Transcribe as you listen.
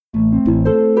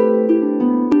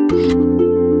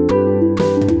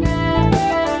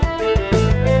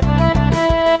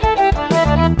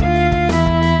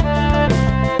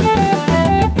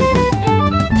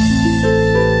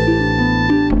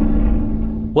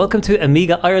Welcome to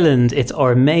Amiga Ireland. It's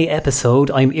our May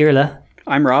episode. I'm Irla.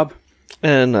 I'm Rob.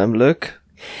 And I'm Luke.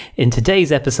 In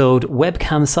today's episode,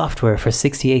 webcam software for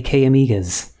 68K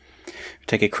Amigas.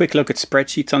 Take a quick look at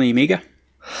spreadsheets on the Amiga.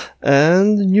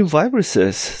 And new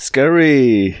viruses.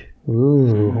 Scary.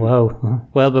 Ooh, wow.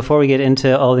 Well, before we get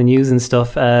into all the news and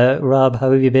stuff, Rob,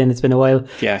 how have you been? It's been a while.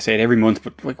 Yeah, I say it every month,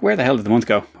 but like, where the hell did the month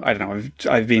go? I don't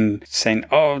know. I've been saying,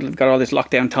 I've got all this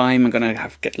lockdown time. I'm going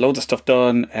to get loads of stuff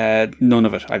done. None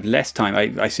of it. I've less time.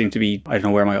 I seem to be, I don't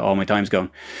know where all my time's going.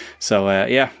 So,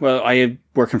 well, I am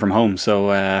working from home, so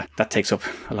that takes up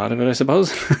a lot of it, I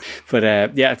suppose. But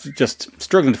it's just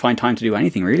struggling to find time to do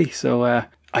anything, really. So I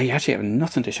actually have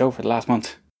nothing to show for the last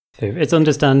month. It's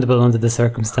understandable under the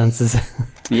circumstances.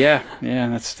 Yeah,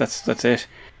 that's it.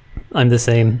 I'm the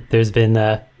same. There's been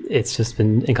it's just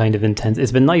been kind of intense.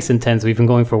 It's been nice intense. We've been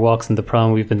going for walks in the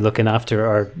prom. We've been looking after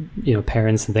our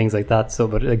parents and things like that. So,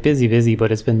 but like busy, but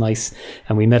it's been nice,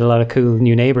 and we met a lot of cool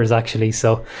new neighbours actually.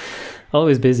 So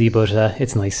always busy, but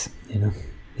it's nice,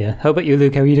 Yeah. How about you,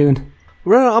 Luke? How are you doing?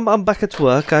 Well, I'm back at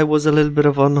work. I was a little bit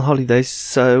on holidays,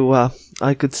 so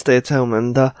I could stay at home,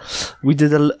 and we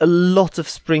did a lot of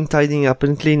spring tidying up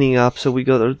and cleaning up, so we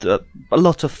got a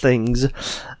lot of things,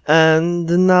 and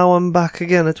now I'm back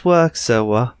again at work,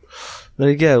 so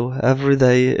there you go. Every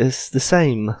day is the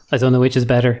same. I don't know which is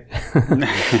better.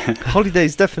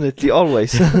 Holidays, definitely,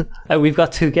 always. We've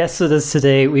got two guests with us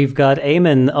today. We've got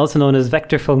Eamon, also known as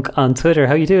VectorFunk on Twitter.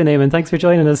 How you doing, Eamon? Thanks for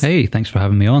joining us. Hey, thanks for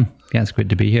having me on. Yeah, it's great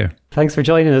to be here. Thanks for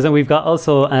joining us. And we've got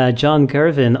also John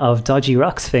Gervin of Dodgy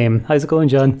Rocks fame. How's it going,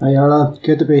 John? Hi, Arla.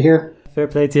 Good to be here. Fair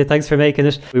play to you. Thanks for making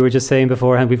it. We were just saying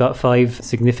beforehand, we've got 5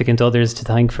 significant others to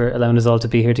thank for allowing us all to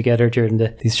be here together during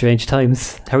these strange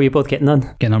times. How are you both getting on?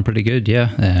 Getting on pretty good, yeah.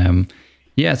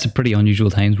 It's a pretty unusual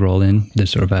times we're all in.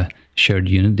 There's sort of a shared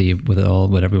unity with it all,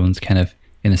 but everyone's kind of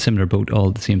in a similar boat all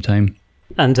at the same time.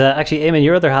 And actually, Eamon,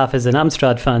 your other half is an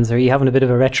Amstrad fan. So are you having a bit of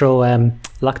a retro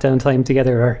lockdown time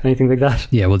together or anything like that?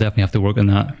 Yeah, we'll definitely have to work on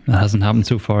that. That hasn't happened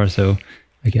so far, so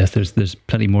I guess there's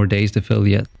plenty more days to fill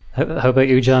yet. How about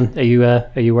you, John? Are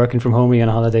you working from home? Are you on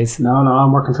holidays? No,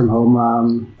 I'm working from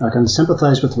home. I can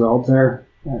sympathise with Rob there.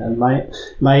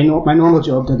 My normal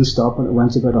job didn't stop when it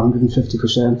went about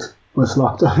 150% with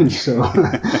lockdown, so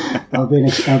I've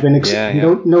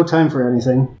been no time for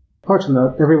anything. Apart from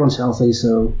that, everyone's healthy,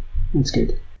 so it's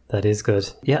good. That is good.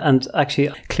 Yeah, and actually,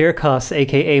 Clearcos,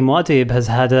 aka Muad'Dib, has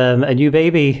had a new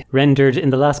baby rendered in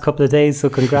the last couple of days. So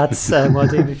congrats,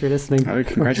 Muad'Dib, if you're listening. Oh,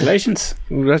 congratulations.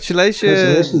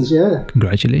 Congratulations, yeah.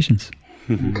 Congratulations.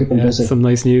 Keep him busy. Some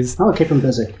nice news. I'll keep him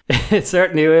busy. It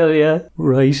certainly will, yeah.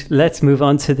 Right, let's move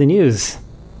on to the news.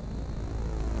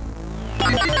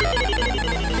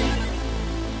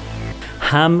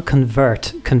 Ham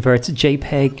converts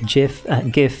JPEG,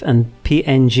 GIF and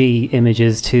PNG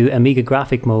images to Amiga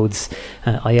graphic modes,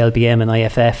 ILBM and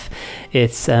IFF.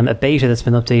 It's a beta that's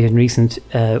been updated in recent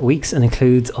weeks and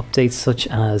includes updates such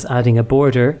as adding a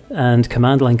border and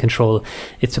command line control.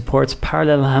 It supports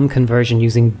parallel ham conversion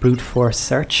using brute force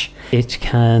search. It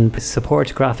can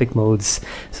support graphic modes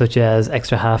such as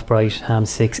extra half bright, ham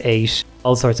 6, 8,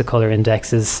 all sorts of color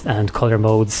indexes and color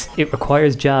modes. It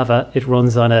requires Java. It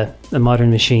runs on a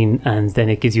modern machine, and then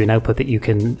it gives you an output that you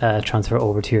can transfer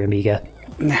over to your Amiga.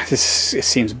 It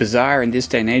seems bizarre in this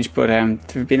day and age, but there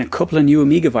have been a couple of new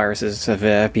Amiga viruses that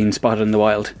have been spotted in the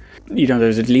wild.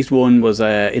 There's at least one was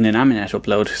in an Aminet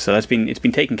upload, so it's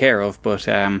been taken care of. But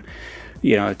there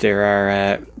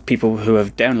are people who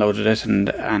have downloaded it,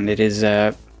 and it is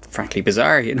frankly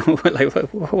bizarre. Like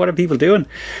what are people doing?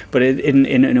 But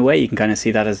in a way, you can kind of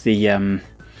see that as the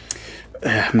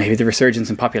maybe the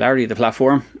resurgence in popularity of the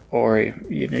platform, or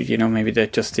maybe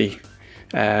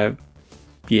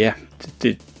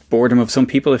the boredom of some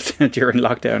people during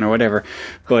lockdown or whatever.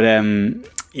 But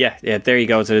there you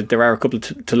go. So there are a couple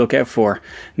to look out for.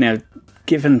 Now,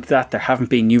 given that there haven't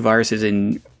been new viruses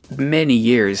in many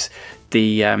years,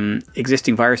 the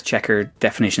existing virus checker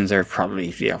definitions are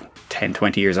probably 10,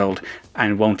 20 years old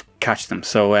and won't catch them.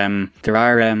 So there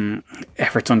are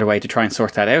efforts underway to try and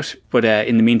sort that out. But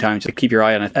in the meantime, just keep your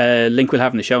eye on it. A link we'll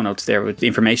have in the show notes there with the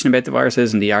information about the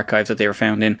viruses and the archives that they were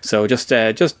found in. So just be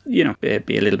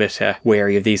a little bit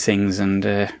wary of these things. And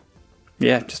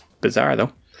just bizarre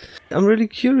though. I'm really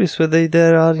curious whether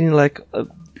there are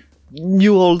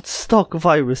new old stock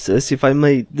viruses, if I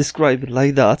may describe it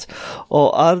like that,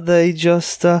 or are they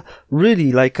just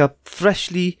really like a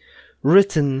freshly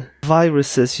written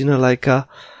viruses,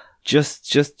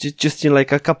 just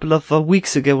like a couple of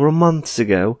weeks ago or months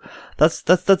ago. That's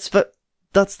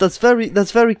That's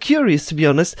very curious, to be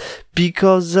honest,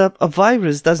 because a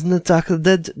virus doesn't attack a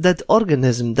dead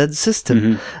organism, dead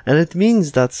system, and it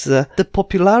means that the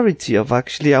popularity of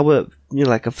actually our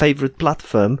like a favorite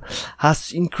platform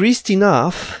has increased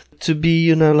enough to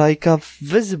be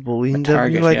visible in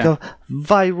target, a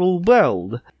viral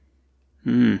world.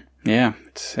 Yeah,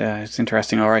 it's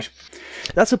interesting. All right,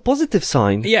 that's a positive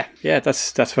sign. Yeah,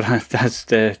 that's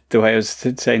the way I was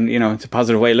saying. It's a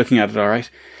positive way of looking at it. All right.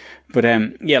 But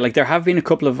there have been a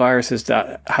couple of viruses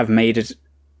that have made it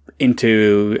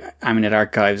into Aminet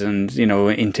archives and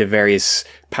into various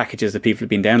packages that people have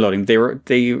been downloading.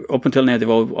 They up until now they've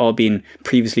all been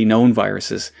previously known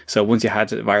viruses. So once you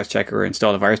had a virus checker or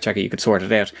install a virus checker, you could sort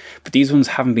it out. But these ones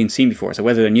haven't been seen before. So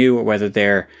whether they're new or whether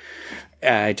they're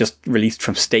just released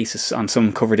from stasis on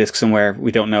some cover disk somewhere,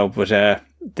 we don't know. But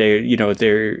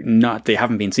they're not. They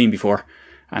haven't been seen before,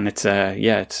 and it's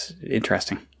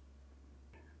interesting.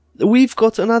 We've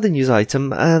got another news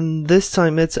item, and this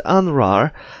time it's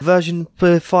Unrar version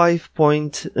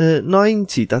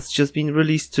 5.90. That's just been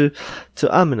released to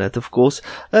Aminet, of course.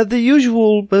 The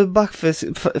usual bug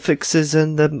fixes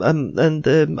and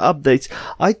updates.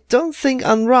 I don't think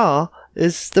Unrar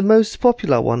is the most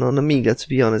popular one on Amiga, to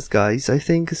be honest, guys. I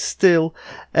think still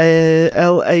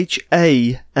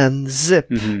LHA and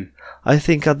Zip, I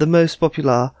think, are the most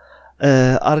popular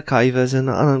archivers and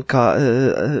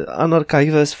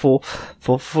unarchivers for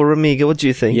Amiga. What do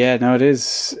you think? Yeah, no, it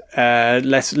is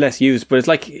less used, but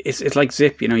it's like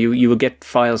Zip. You will get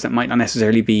files that might not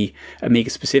necessarily be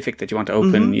Amiga specific that you want to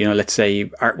open. Let's say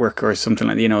artwork or something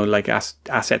like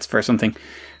assets for something,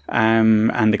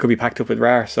 and they could be packed up with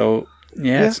RAR. So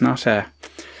it's not.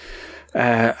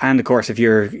 And of course, if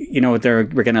you're,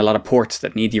 we're getting a lot of ports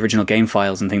that need the original game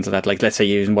files and things like that. Like, let's say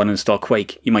you want to install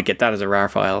Quake, you might get that as a RAR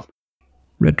file.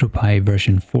 RetroPie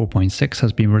version 4.6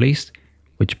 has been released,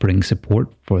 which brings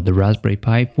support for the Raspberry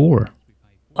Pi 4.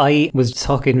 I was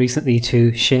talking recently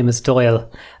to Seamus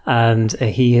Doyle, and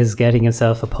he is getting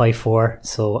himself a Pi 4.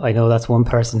 So I know that's one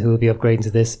person who will be upgrading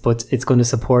to this, but it's going to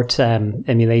support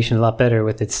emulation a lot better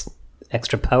with its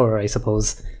extra power, I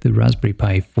suppose. The Raspberry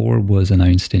Pi 4 was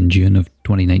announced in June of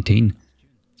 2019,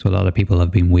 so a lot of people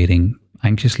have been waiting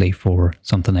anxiously for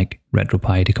something like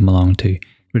RetroPie to come along to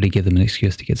really give them an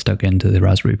excuse to get stuck into the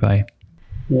Raspberry Pi.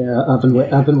 Yeah, I've been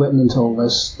waiting until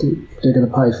this to get a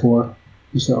Pi 4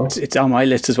 myself. It's on my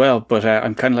list as well, but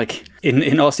I'm kind of like,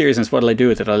 in all seriousness, what'll I do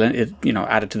with it? I'll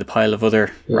add it to the pile of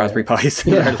other Raspberry Pis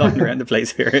that are lying around the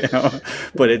place here.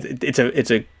 But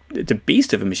it's a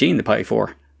beast of a machine, the Pi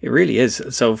 4. It really is.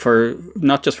 So for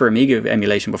not just for Amiga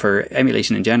emulation, but for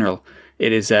emulation in general,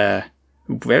 it is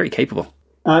very capable.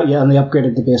 And they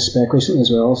upgraded the base spec recently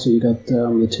as well. So you got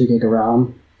the 2 gig of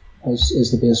RAM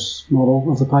is the base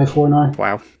model of the Pi 4 now.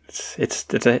 Wow, it's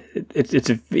a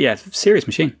serious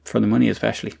machine for the money,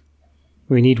 especially.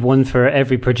 We need one for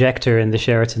every projector in the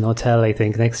Sheraton Hotel, I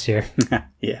think, next year.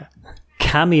 Yeah.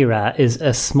 Camera is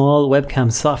a small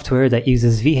webcam software that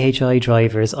uses VHI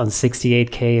drivers on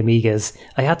 68K Amigas.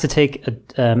 I had to take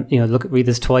read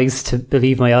this twice to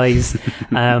believe my eyes.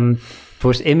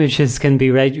 But images can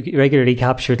be regularly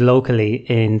captured locally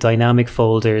in dynamic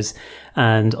folders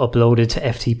and uploaded to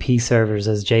FTP servers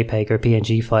as JPEG or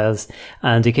PNG files.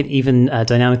 And it can even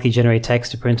dynamically generate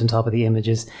text to print on top of the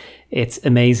images. It's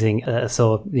amazing.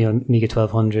 Amiga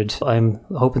 1200. I'm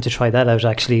hoping to try that out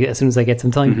actually as soon as I get some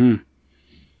time. Mm-hmm.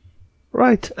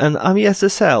 Right, and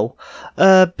AmiSSL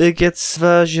gets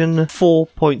version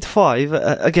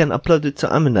 4.5, again uploaded to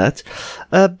Aminet.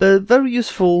 Very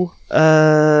useful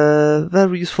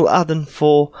add-on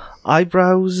for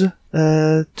Eyebrows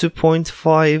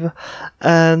 2.5,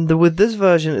 and with this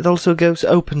version it also goes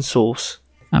open source.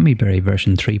 AmiBerry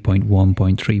version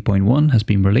 3.1.3.1 has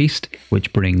been released,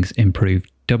 which brings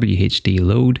improved WHD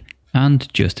load,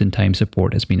 and just-in-time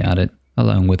support has been added,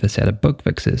 along with a set of bug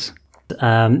fixes.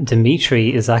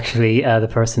 Dimitri is actually the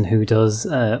person who does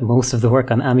most of the work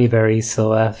on AmiBerry,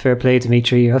 so fair play,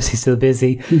 Dimitri. You're obviously still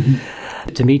busy.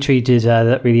 Dimitri did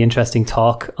that really interesting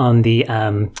talk on the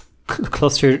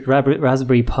cluster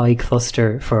Raspberry Pi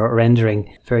cluster for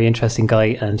rendering. Very interesting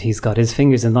guy, and he's got his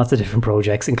fingers in lots of different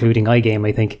projects, including iGame,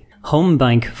 I think.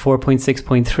 HomeBank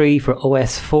 4.6.3 for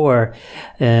OS4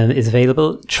 is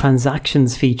available.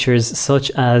 Transactions features such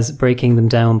as breaking them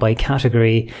down by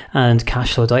category and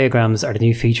cash flow diagrams are the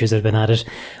new features that have been added.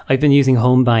 I've been using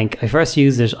HomeBank. I first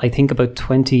used it, I think, about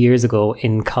 20 years ago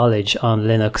in college on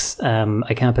Linux.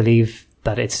 I can't believe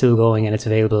that it's still going and it's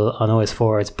available on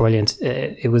OS4. It's brilliant.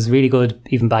 It was really good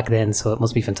even back then, so it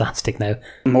must be fantastic now.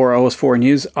 More OS4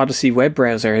 news. Odyssey web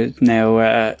browser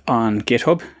now on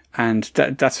GitHub. And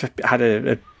that's had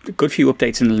a a good few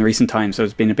updates in recent times, so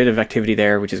there's been a bit of activity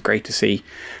there, which is great to see.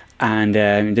 And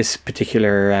this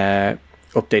particular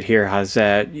update here has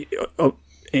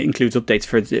includes updates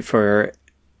for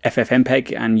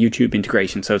FFmpeg and YouTube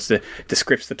integration. So it's the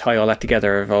scripts that tie all that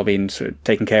together have all been sort of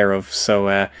taken care of.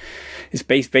 So it's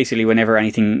basically whenever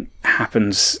anything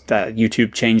happens that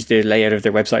YouTube changed the layout of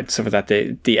their website and stuff like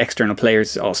that, the external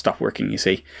players all stop working, you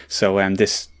see. So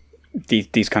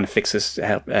these kind of fixes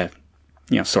help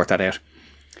sort that out.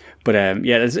 But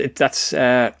that's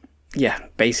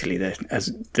basically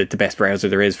the best browser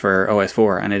there is for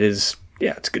OS4, and it is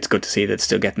it's good to see that it's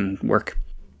still getting work.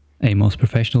 Amos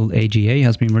Professional AGA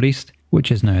has been released,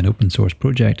 which is now an open source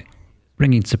project,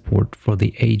 bringing support for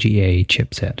the AGA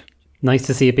chipset. Nice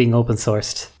to see it being open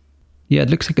sourced. Yeah, it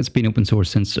looks like it's been open source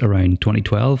since around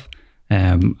 2012,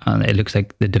 and it looks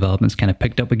like the development's kind of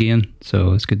picked up again,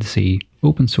 so it's good to see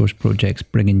open source projects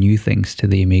bringing new things to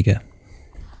the Amiga.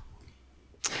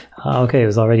 Okay, it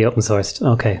was already open sourced.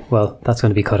 Okay, well, that's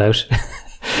going to be cut out.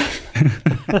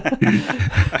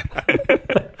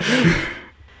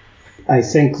 I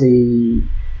think the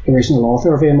original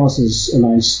author of Amos has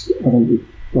announced a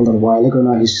little while ago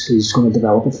now he's going to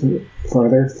develop it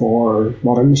further for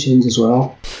modern machines as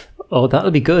well. Oh,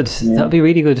 that'll be good. Yeah. That'll be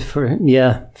really good for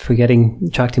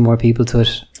attracting more people to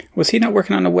it. Was he not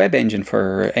working on a web engine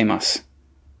for Amos?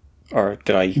 Or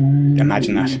did I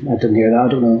imagine that? I didn't hear that, I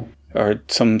don't know. Or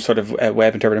some sort of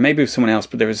web interpreter. Maybe it was someone else,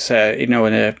 but there was, I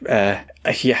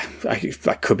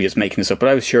could be just making this up, but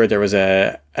I was sure there was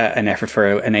an effort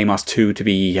for an Amos 2 to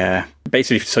be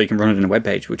basically so you can run it on a web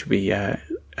page, which would be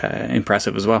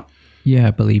impressive as well. Yeah,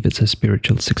 I believe it's a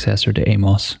spiritual successor to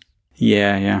Amos.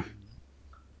 Yeah.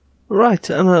 Right,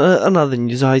 another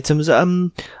news items.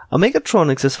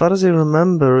 Amigatronics, as far as I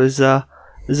remember, is a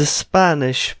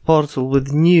Spanish portal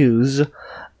with news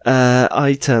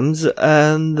items,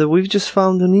 and we've just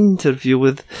found an interview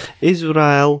with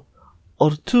Israel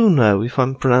Ortuno, if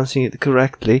I'm pronouncing it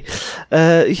correctly.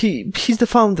 He's the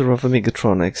founder of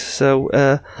Amigatronics, so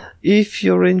if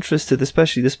you're interested,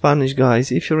 especially the Spanish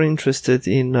guys, if you're interested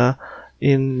in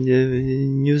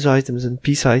news items and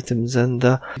piece items and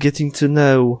getting to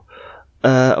know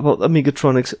about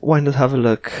Amigatronics, why not have a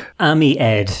look?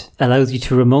 AmiEd allows you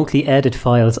to remotely edit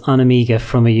files on Amiga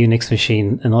from a Unix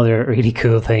machine. Another really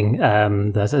cool thing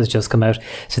that has just come out.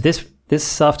 So this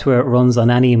software runs on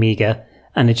any Amiga,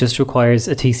 and it just requires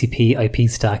a TCP IP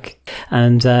stack.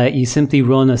 And you simply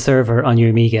run a server on your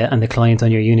Amiga and the client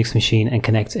on your Unix machine and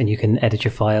connect, and you can edit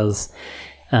your files.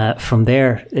 From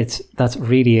there, that's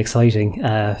really exciting.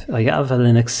 I have a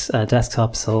Linux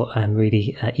desktop, so I'm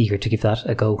really eager to give that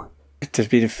a go. There's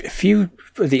been a few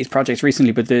of these projects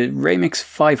recently, but the Remix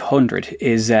 500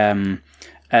 is an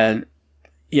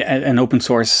open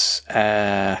source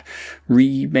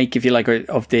remake, if you like,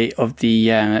 of the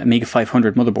Amiga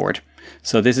 500 motherboard.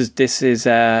 So this has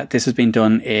been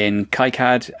done in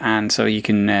KiCad, and so you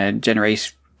can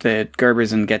generate the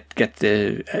Gerbers and get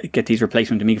these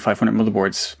replacement Amiga 500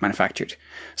 motherboards manufactured.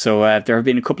 So there have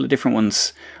been a couple of different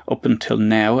ones up until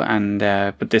now, and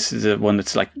but this is the one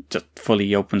that's like just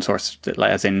fully open source,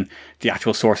 as in the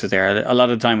actual sources there. A lot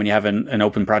of the time when you have an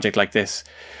open project like this,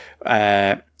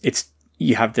 you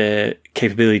have the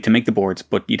capability to make the boards,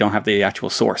 but you don't have the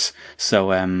actual source. So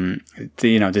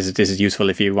this is useful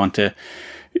if you want to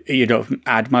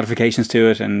add modifications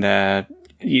to it and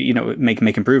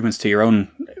make improvements to your own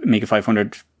Amiga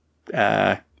 500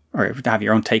 or have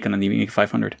your own take on the Amiga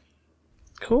 500.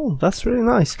 Cool, that's really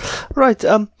nice. Right,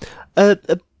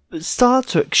 Star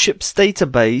Trek Ships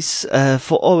database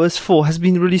for OS4 has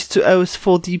been released to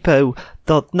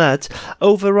os4depot.net.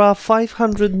 Over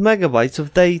 500 megabytes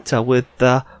of data with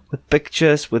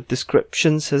pictures, with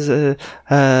descriptions has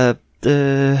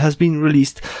been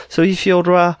released. So if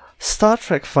you're a Star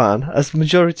Trek fan, as the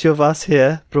majority of us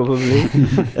here probably,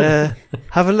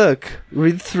 have a look,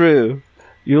 read through.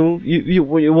 You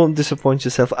won't disappoint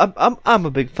yourself. I'm a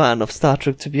big fan of Star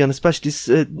Trek, to be honest,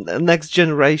 especially Next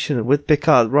Generation with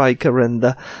Picard, Riker,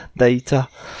 and Data.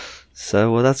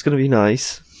 So that's going to be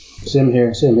nice. Same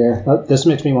here. This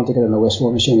makes me want to get an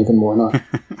OS4 machine even more now.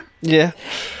 Yeah.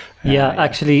 Yeah,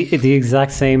 actually, the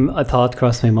exact same thought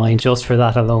crossed my mind just for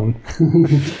that alone.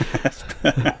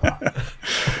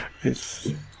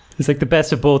 It's like the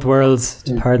best of both worlds,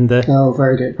 to pardon the... Oh,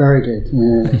 very good.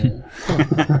 Yeah.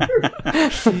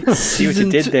 See what you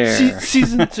did there.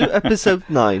 Season 2, episode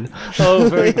 9. Oh,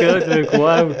 very good, Luke.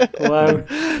 Wow.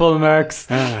 Full marks.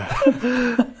 You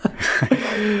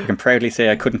can proudly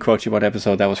say I couldn't quote you what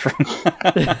episode that was from.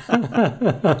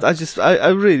 I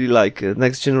really like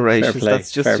Next Generation. Fair play,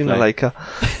 That's just fair play. like a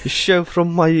show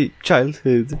from my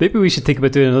childhood. Maybe we should think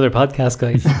about doing another podcast,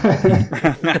 guys.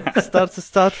 Start a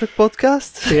Star Trek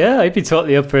podcast. Yeah, I'd be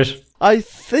totally up for it. I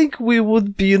think we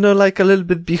would be, like a little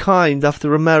bit behind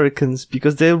after Americans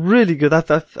because they're really good. I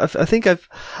think I've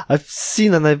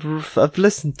seen and I've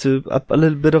listened to a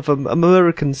little bit of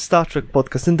American Star Trek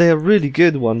podcast, and they are really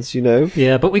good ones.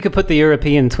 Yeah, but we could put the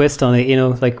European twist on it.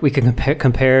 Like we could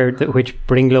compare which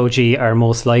Bringlogi are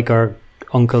most like our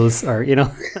uncles, or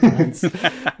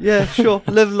Yeah, sure.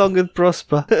 Live long and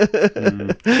prosper.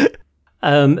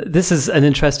 This is an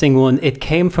interesting one. It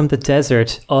came from the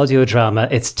Desert audio drama.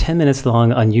 It's 10 minutes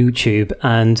long on YouTube,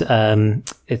 and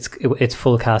it's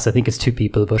full cast. I think it's 2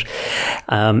 people, but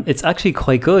it's actually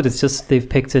quite good. It's just they've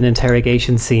picked an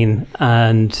interrogation scene,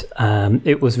 and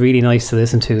it was really nice to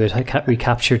listen to. It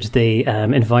recaptured the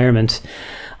environment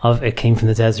of It Came from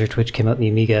the Desert, which came out in the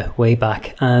Amiga way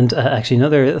back. And actually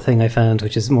another thing I found,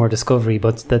 which is more discovery,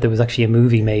 but that there was actually a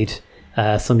movie made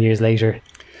some years later.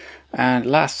 And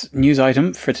last news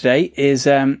item for today is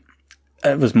it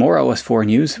was more OS4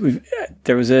 news.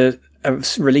 There was a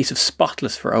release of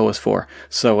Spotless for OS4,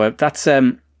 so that's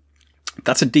a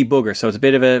debugger. So it's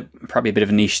probably a bit of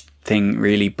a niche thing,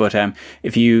 really. But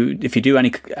if you do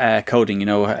any coding,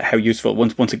 how useful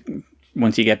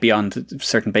once you get beyond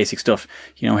certain basic stuff,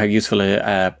 how useful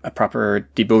a proper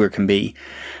debugger can be.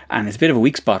 And it's a bit of a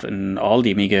weak spot in all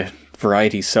the Amiga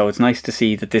varieties. So it's nice to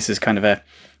see that this is kind of a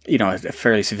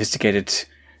fairly sophisticated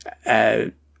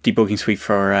debugging suite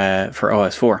for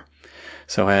OS4.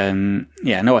 So an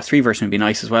OS3 version would be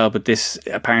nice as well, but this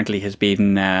apparently has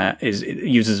been it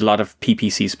uses a lot of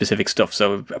PPC specific stuff,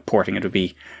 so porting it would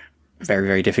be very,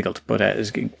 very difficult. But it's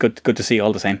good to see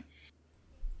all the same.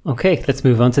 Okay, let's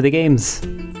move on to the games.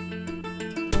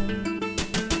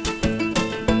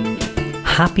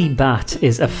 Happy Bat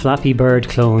is a Flappy Bird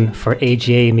clone for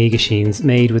AGA Amiga machines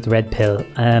made with Red Pill.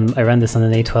 I ran this on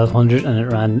an A1200 and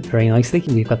it ran very nicely.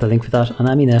 We've got the link for that on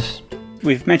Aminet.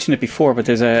 We've mentioned it before, but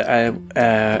there's a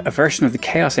version of the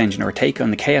Chaos Engine, or a take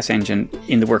on the Chaos Engine,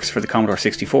 in the works for the Commodore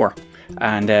 64.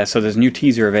 And so there's a new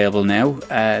teaser available now,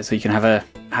 so you can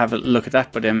have a look at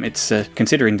that. But it's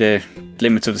considering the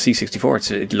limits of the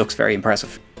C64, it looks very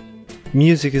impressive.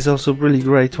 Music is also a really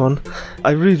great one.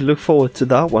 I really look forward to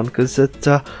that one because it's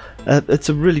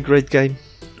a really great game.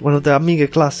 One of the Amiga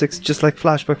classics, just like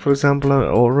Flashback, for example,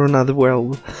 or Another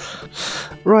World.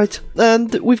 Right, and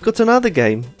we've got another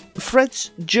game.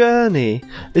 Fred's Journey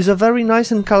is a very nice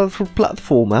and colourful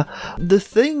platformer. The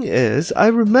thing is, I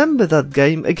remember that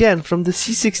game again from the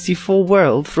C64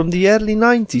 world from the early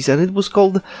 90s, and it was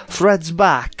called Fred's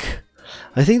Back.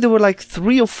 I think there were like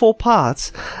 3 or 4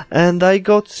 parts, and I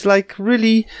got like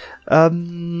really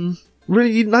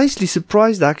nicely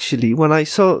surprised actually when I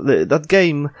saw that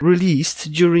game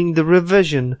released during the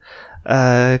revision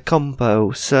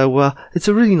compo. So it's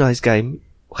a really nice game.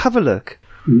 Have a look.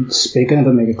 Speaking of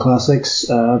Amiga classics,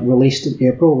 released in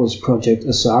April was Project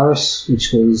Osiris,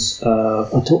 which was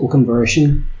a total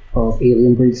conversion of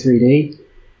Alien Breed 3D.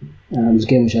 It was a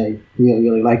game which I really,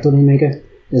 really liked on Amiga.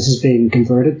 This has been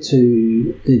converted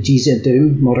to the GZ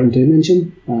Doom, modern Doom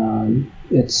engine.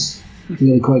 It's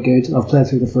really quite good. I've played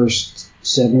through the first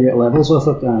 7 or 8 levels of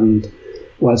it, and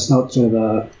while it's not sort of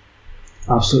a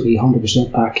absolutely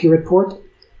 100% accurate port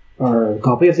or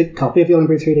copy of Alien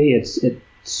Breed 3D,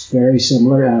 it's very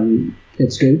similar and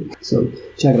it's good. So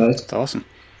check it out. That's awesome.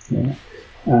 Yeah.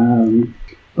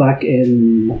 Back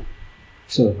in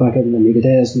the Amiga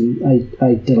days, and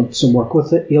I did some work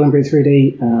with it, Alien Breed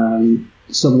 3D.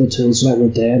 Some of the tools that I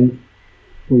wrote down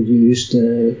were used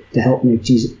to help make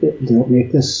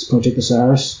this Project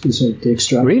Osiris. And so to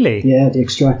extract, to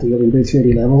extract the Alien Breed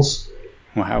 3D levels.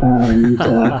 Wow! And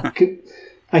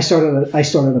I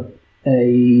started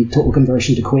a total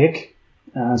conversion to Quake.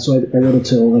 So I wrote a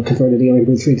tool that converted the Alien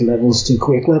Breed 3D levels to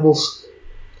Quake levels.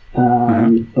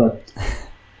 But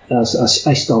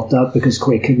I stopped that because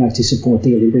Quake couldn't actually support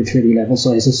the Alien Breed 3D level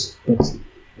sizes. But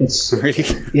it's really,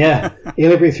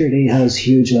 Alien Breed 3D has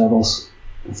huge levels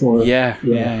for yeah.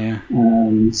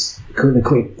 And the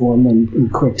Quake 1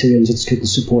 and Quake 2 engines couldn't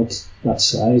support that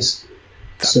size.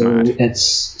 That's mad.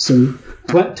 It's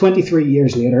 23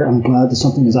 years later. I'm glad that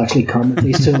something has actually come with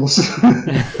these tools.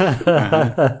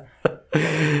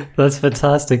 That's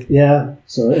fantastic. Yeah,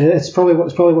 so it's probably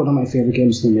one of my favorite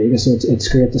games in Amiga. So it's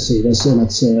great to see this, and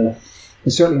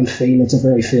certainly in feel, it's a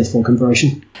very faithful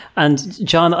conversion. And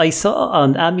John, I saw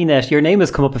on Aminet, your name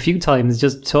has come up a few times,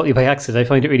 just totally by accident. I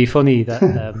find it really funny that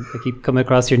I keep coming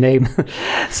across your name.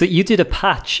 So you did a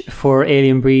patch for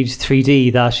Alien Breed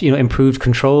 3D that, improved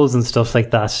controls and stuff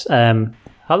like that.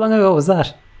 How long ago was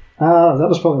that? That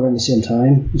was probably around the same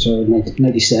time, so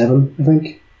 97, I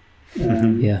think.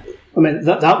 Yeah. I mean,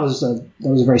 that was a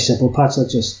very simple patch that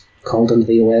just called into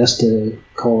the OS to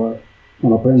call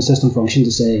an operating system function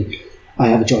to say, I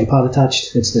have a joypad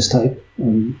attached, it's this type.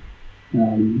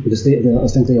 Because I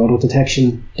think the auto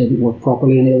detection didn't work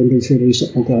properly in Alien Breed 3D,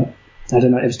 something like that. I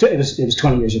don't know. It was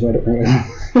 20 years ago. I don't remember.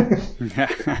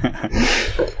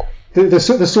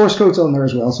 the source code's on there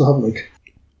as well, so have a look.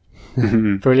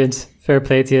 Brilliant. Fair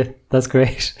play to you. That's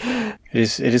great.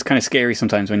 It is kind of scary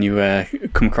sometimes when you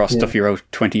come across stuff you wrote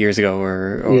 20 years ago,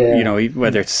 or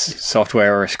whether it's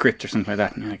software or a script or something like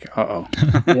that, and you're like, uh-oh.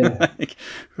 Yeah.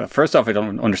 Well, first off, I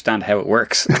don't understand how it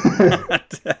works.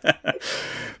 But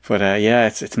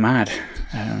it's mad.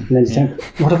 And then you think,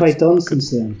 what have I done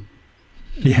since then?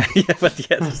 Yeah,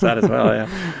 there's that as well. Yeah.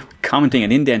 Commenting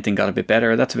and indenting got a bit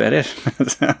better. That's about it.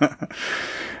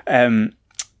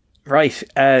 Right,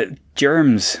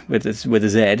 Germs with a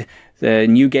Z. The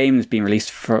new game is being released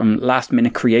from Last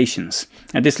Minute Creations,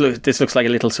 and this looks like a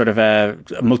little sort of a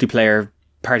multiplayer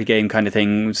party game kind of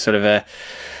thing. Sort of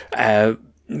I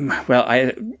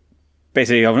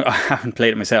haven't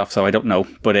played it myself, so I don't know,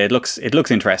 but it looks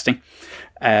interesting.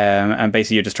 And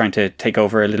basically, you're just trying to take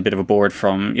over a little bit of a board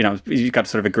from, you've got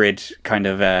sort of a grid kind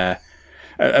of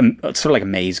sort of like a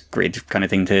maze grid kind of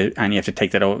thing and you have to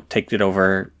take it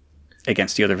over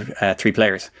against the other 3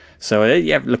 players. So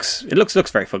it looks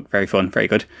very fun, very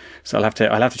good. So I'll have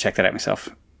to check that out myself.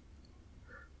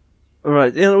 All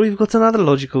right, we've got another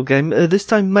logical game. This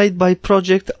time made by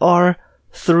Project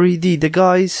R3D, the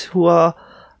guys who are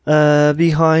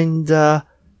behind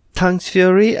Tanks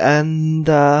Fury and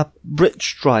Bridge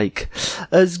Strike.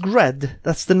 Zgred,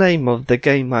 that's the name of the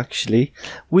game actually,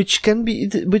 which can be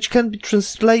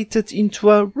translated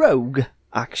into a rogue.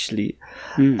 Actually,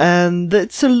 and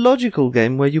it's a logical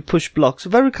game where you push blocks,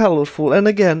 very colorful, and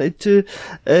again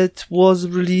it was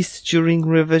released during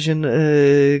Revision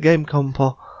Game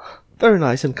Compo. Very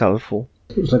nice and colorful.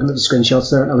 I was looking at the screenshots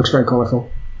there, and it looks very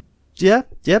colorful.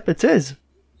 Yep, it is.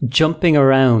 Jumping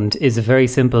Around is a very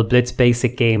simple Blitz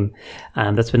basic game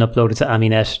that's been uploaded to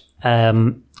Aminet.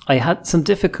 I had some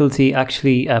difficulty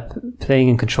actually playing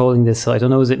and controlling this, so I don't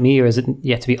know, is it me or is it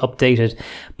yet to be updated?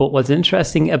 But what's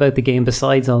interesting about the game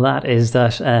besides all that is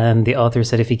that the author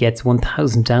said if he gets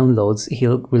 1,000 downloads,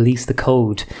 he'll release the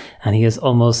code, and he has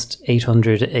almost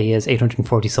 800, he has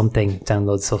 840 something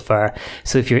downloads so far.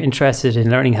 So if you're interested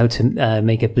in learning how to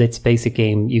make a Blitz basic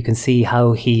game, you can see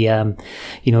how he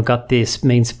got this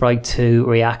main sprite to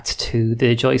react to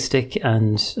the joystick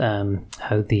and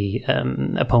how the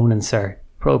opponents are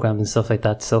programmed and stuff like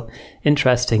that. So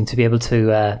interesting to be able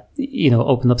to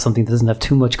open up something that doesn't have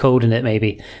too much code in it,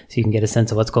 maybe, so you can get a sense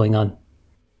of what's going on.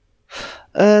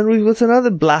 And we've got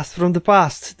another blast from the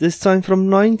past, this time from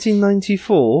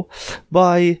 1994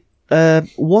 by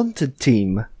Wanted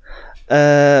Team,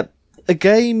 a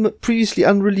game previously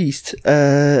unreleased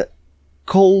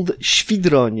called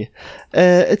Świdroń.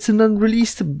 It's an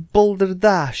unreleased Boulder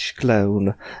Dash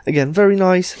clone. Again, very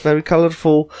nice, very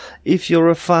colorful. If you're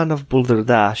a fan of Boulder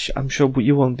Dash, I'm sure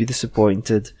you won't be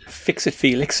disappointed. Fix-It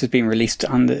Felix has been released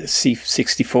on the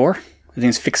C64. I think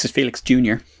it's Fix-It Felix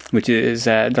Jr., which is,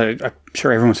 I'm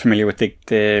sure everyone's familiar with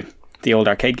the old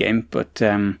arcade game. But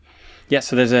so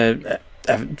there's a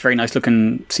very nice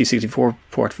looking C64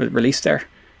 port for release there.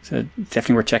 So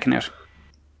definitely worth checking out.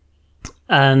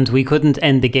 And we couldn't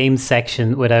end the games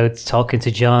section without talking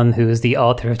to John, who is the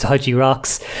author of Dodgy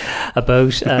Rocks,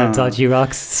 about Dodgy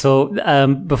Rocks. So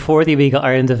before the Amiga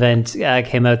Ireland event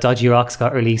came out, Dodgy Rocks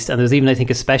got released, and there was even, I think,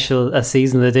 a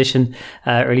seasonal edition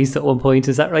released at one point.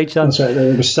 Is that right, John? That's right.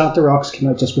 The Santa Rocks came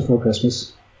out just before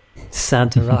Christmas.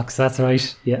 Santa Rocks, that's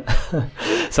right. Yeah.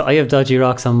 So I have Dodgy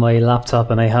Rocks on my laptop,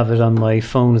 and I have it on my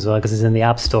phone as well because it's in the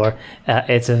App Store.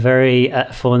 It's a very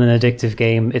fun and addictive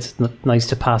game. It's nice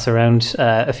to pass around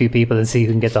a few people and see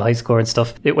who can get the high score and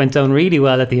stuff. It went down really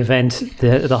well at the event.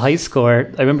 The high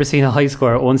score, I remember seeing a high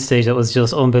score at one stage that was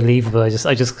just unbelievable. I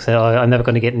just said, I'm never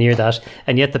going to get near that.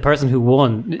 And yet the person who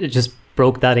won just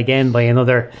broke that again by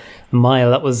another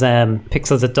mile. That was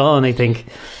Pixels at Dawn, I think,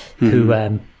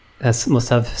 who must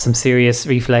have some serious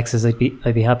reflexes. I'd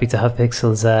be happy to have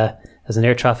Pixels as an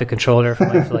air traffic controller for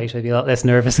my flight. I'd be a lot less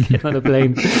nervous getting on a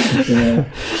plane.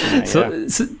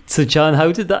 So John,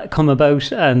 how did that come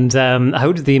about, and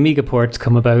how did the Amiga port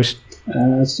come about?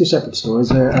 It's two separate stories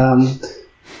there.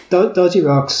 Dodgy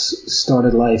Rocks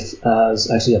started life as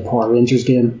actually a Power Rangers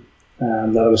game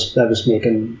that I was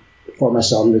making for my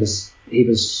son because he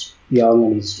was young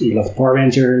and he loved Power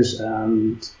Rangers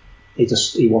and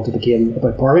he wanted a game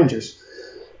about Power Rangers.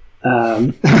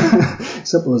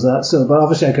 Simple as that. So, but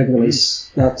obviously I couldn't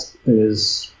release that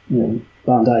because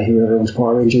Bandai, whoever owns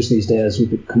Power Rangers these days,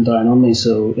 would come down on me.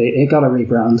 So it got a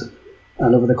rebrand,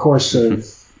 and over the course of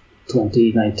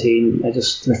 2019, I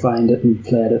just refined it and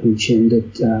played it and tuned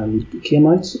it. It came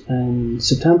out in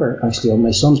September, actually on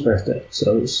my son's birthday,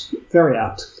 so it was very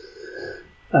apt.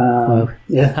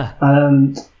 Yeah,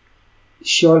 and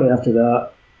shortly after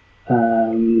that,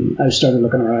 I started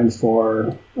looking around for.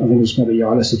 I think it was maybe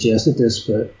Jarla suggested this,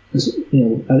 but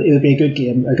it would be a good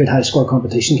game, a good high score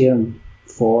competition game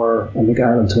for Amiga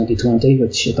Ireland 2020,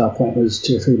 which at that point was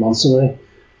 2 or 3 months away.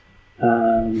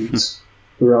 And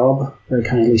Rob very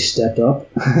kindly stepped up.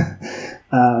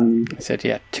 I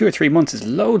said, 2 or 3 months is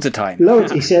loads of time.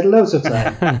 He said loads of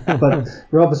time. But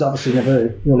Rob has obviously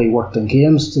never really worked on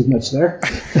games too much there.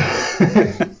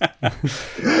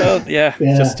 Well,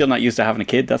 just still not used to having a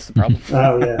kid, that's the problem.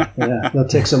 Oh, yeah, that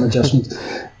takes some adjustment.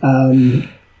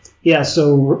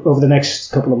 So over the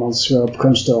next couple of months, Rob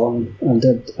crunched on and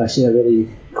did actually a really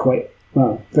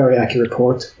very accurate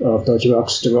port of Dodgy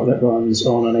Rocks that runs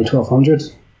on an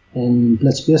A1200 in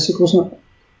Blitz Basic, wasn't it?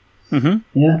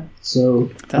 Mm-hmm. Yeah, so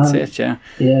that's it. Yeah,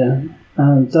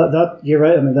 and that you're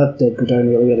right. I mean, that did go down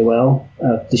really, really well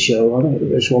at the show. I think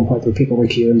there's one point where people were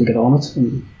queuing to get on it,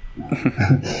 and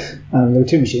and there were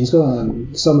 2 machines going,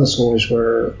 and some of the scores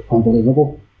were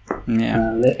unbelievable. Yeah,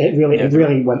 and it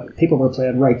really went. People were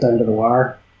playing right down to the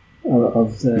wire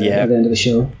of the end of the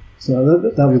show. So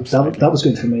that was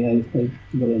good for me. I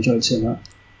really enjoyed seeing that.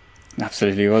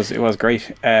 Absolutely, it was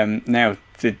great. Now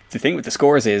the thing with the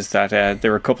scores is that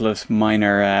there were a couple of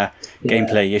minor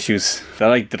gameplay issues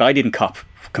that I didn't cop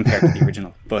compared to the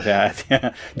original, but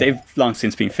they've long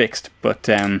since been fixed. But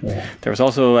there was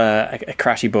also a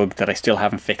crashy bug that I still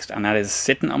haven't fixed, and that is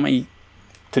sitting on my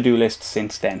to-do list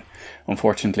since then,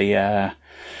 unfortunately.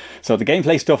 So the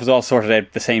gameplay stuff is all sorted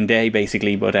out the same day,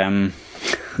 basically. But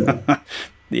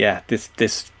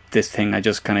this thing I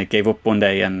just kind of gave up one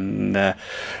day, and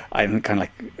I'm kind of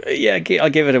like, I'll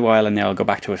give it a while, and then I'll go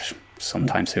back to it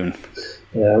sometime soon.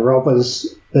 Yeah, Rob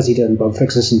was busy doing bug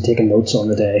fixes and taking notes on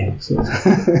the day. So.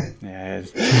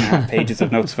 2.5 pages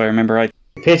of notes, if I remember right.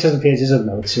 Pages and pages of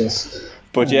notes, yes.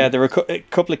 But there were a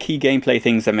couple of key gameplay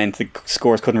things that meant the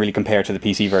scores couldn't really compare to the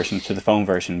PC version, to the phone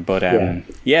version. But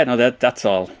that's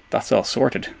all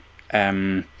sorted.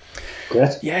 Great.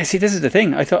 Yeah, see, this is the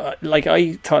thing. I thought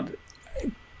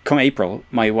come April,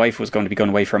 my wife was going to be going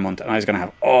away for a month, and I was going to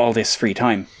have all this free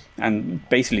time. And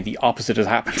basically the opposite has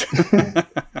happened.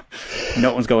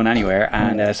 No one's going anywhere,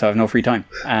 and so I have no free time.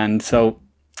 And so,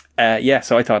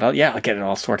 so I thought, I'll get it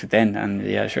all sorted then. And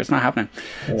sure, it's not happening.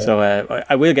 Yeah. So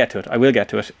I will get to it.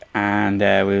 And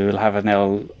we will have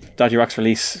a Dodgy Rocks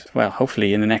release, well,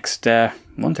 hopefully in the next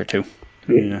month or two.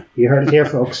 You heard it here,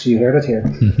 folks. You heard it here.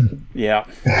 Yeah.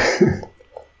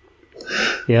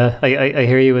 Yeah, I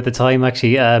hear you with the time,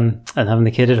 actually, and having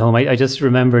the kid at home. I just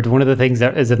remembered one of the things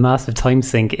that is a massive time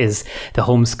sink is the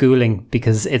homeschooling,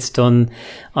 because it's done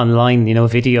online,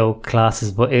 video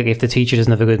classes, but if the teacher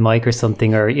doesn't have a good mic or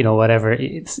something, or, whatever,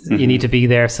 you need to be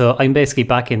there. So I'm basically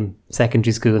back in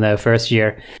secondary school now, first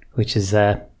year, which is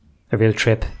a real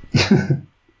trip.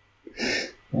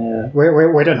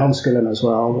 We're doing homeschooling as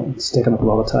well. It's taken up a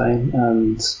lot of time,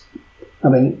 and I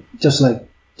mean, just like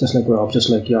Rob,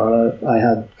 just like Jarla, I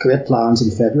had great plans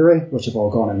in February, which have all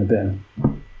gone in the bin.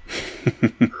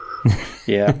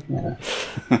 Yeah.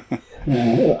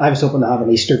 I was hoping to have an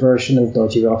Easter version of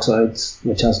Dodgy Rocks out,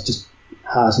 which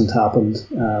hasn't happened.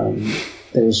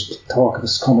 There was talk of a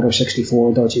Commodore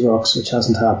 64 Dodgy Rocks, which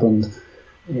hasn't happened.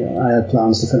 I had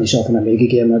plans to finish off an Amiga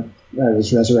game that I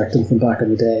was resurrecting from back in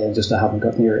the day, and I haven't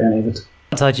got near any of it.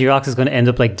 Dodgy Rocks is going to end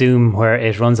up like Doom, where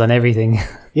it runs on everything.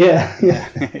 Yeah.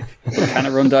 Can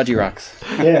it run Dodgy Rocks?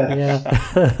 Yeah.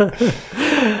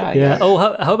 Yeah. Oh,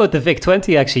 how about the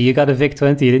VIC-20? Actually, you got a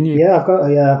VIC-20, didn't you? Yeah,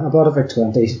 I bought a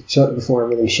VIC-20 shortly before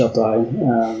everything shut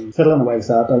down. Fiddling away with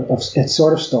that, it's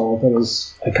sort of stalled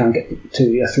because I can't get to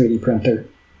a 3D printer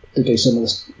to do some of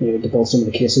this, to build some of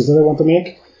the cases that I want to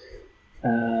make.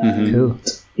 Cool.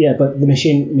 Yeah, but the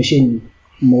machine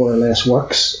more or less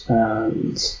works,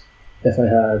 and if I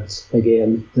had,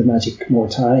 again, the magic more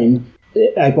time,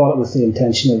 I bought it with the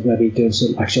intention of maybe doing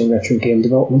some actual retro game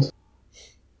development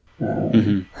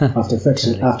after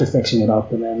fixing it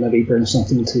up, and then maybe bring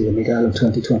something to Amiga Ireland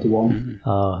 2021.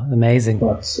 Oh, amazing.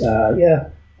 But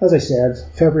as I said,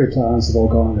 February plans have all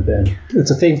gone in the bin.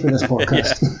 It's a theme for this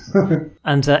podcast.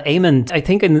 And Eamon, I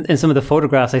think in some of the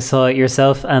photographs I saw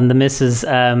yourself and the missus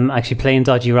actually playing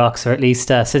Dodgy Rocks, or at least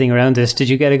sitting around it. Did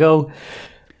you get a go?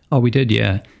 Oh, we did,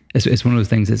 yeah. It's one of those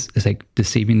things. It's like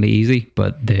deceivingly easy,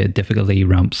 but the difficulty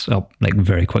ramps up like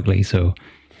very quickly. So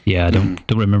yeah, I don't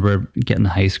remember getting a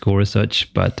high score as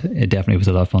such, but it definitely was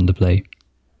a lot of fun to play.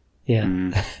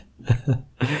 Yeah.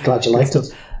 Glad you liked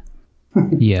it.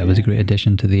 Yeah, it was a great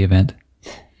addition to the event.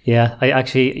 Yeah,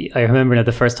 I remember now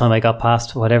the first time I got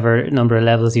past whatever number of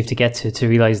levels you have to get to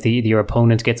realise your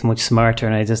opponent gets much smarter,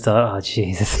 and I just thought, oh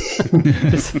Jesus,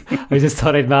 I just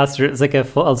thought I'd master it. It's like a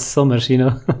false summit, you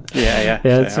know. Yeah.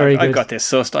 It's very good. I've got this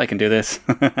sussed, I can do this.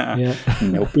 Yeah.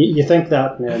 Nope. You think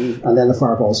that, and then the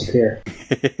fireballs appear.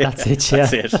 That's it. Yeah.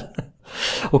 That's it.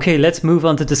 Okay, let's move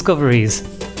on to discoveries.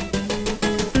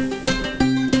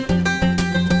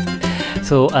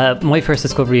 So my first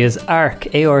discovery is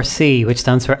ARC, ARC, which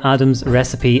stands for Adam's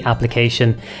Recipe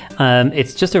Application.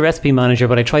 It's just a recipe manager,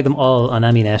 but I tried them all on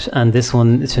Aminet, and this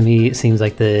one to me seems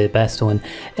like the best one.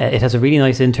 It has a really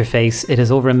nice interface. It has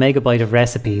over 1 megabyte of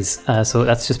recipes, so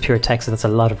that's just pure text, so that's a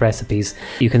lot of recipes.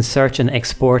 You can search and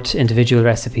export individual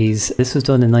recipes. This was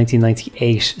done in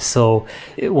 1998, so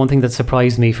one thing that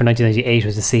surprised me for 1998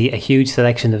 was to see a huge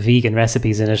selection of vegan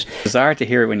recipes in it. It's bizarre to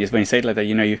hear it when you say it like that.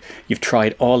 You know, you've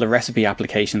tried all the recipe applications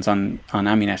on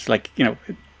Aminet. Like, you know,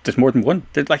 there's more than one.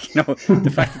 Like, you know, the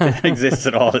fact that it exists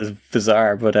at all is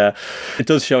bizarre, but it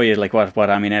does show you like what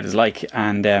Aminet is like.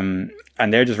 And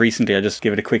there just recently, I'll just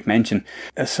give it a quick mention.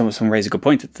 Someone raised a good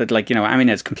point that like, you know,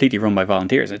 Aminet is completely run by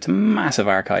volunteers. It's a massive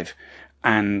archive.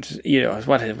 And, you know,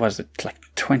 what was it, like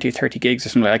 20 or 30 gigs or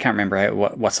something? I can't remember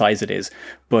what size it is.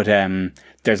 But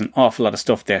there's an awful lot of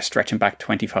stuff there stretching back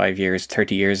 25 years,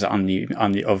 30 years on the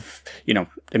of, you know,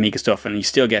 Amiga stuff. And you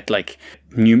still get like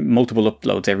multiple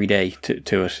uploads every day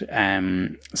to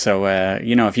it. So,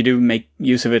 you know, if you do make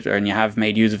use of it, and you have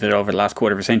made use of it over the last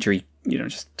quarter of a century, you know,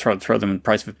 just throw them in the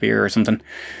price of a beer or something.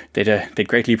 They'd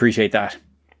greatly appreciate that.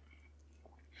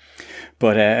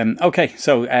 But, okay,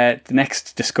 so the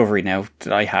next discovery now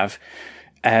that I have,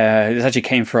 this actually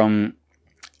came from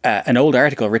an old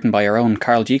article written by our own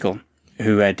Carl Jekyll,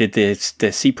 who did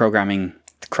the C programming,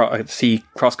 C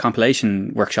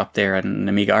cross-compilation workshop there in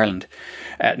Amiga Ireland.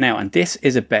 Now, and this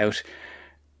is about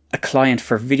a client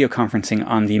for video conferencing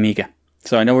on the Amiga.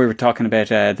 So I know we were talking about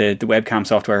the webcam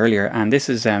software earlier, and this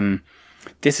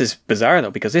is bizarre,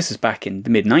 though, because this is back in the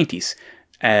mid-90s.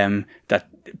 That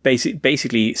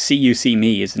basically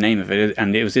CUC-me is the name of it,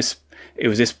 and it was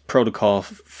this protocol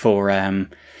for an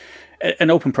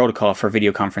open protocol for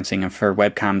video conferencing and for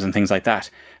webcams and things like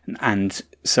that. And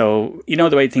so, you know,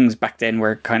 the way things back then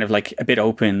were kind of like a bit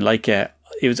open, like it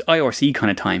was IRC kind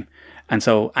of time, and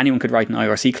so anyone could write an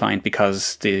IRC client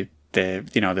because the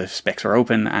specs were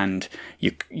open, and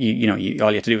you all you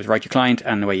had to do was write your client,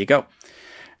 and away you go.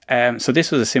 So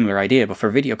this was a similar idea, but for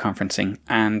video conferencing,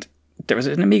 and there was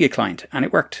an Amiga client, and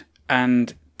it worked.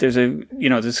 And there's a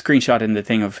screenshot in the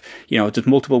thing of, you know, just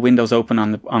multiple windows open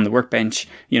on the workbench,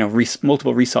 you know,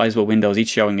 multiple resizable windows, each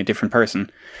showing a different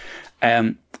person.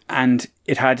 And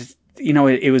it had, you know,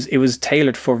 it was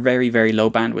tailored for very, very low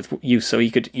bandwidth use. So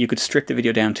you could strip the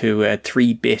video down to a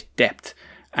 3-bit depth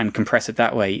and compress it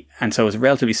that way. And so it was a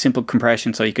relatively simple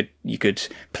compression. So you could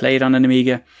play it on an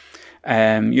Amiga.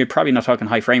 You're probably not talking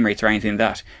high frame rates or anything like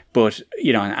that, but,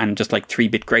 you know, and just like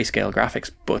 3-bit grayscale graphics.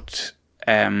 But,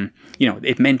 you know,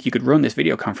 it meant you could run this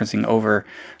video conferencing over,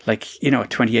 like, you know, a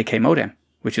 28K modem,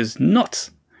 which is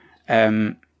nuts.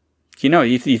 You know,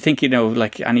 you think, you know,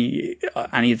 like any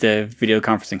of the video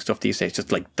conferencing stuff these days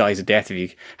just like dies a death if you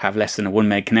have less than a 1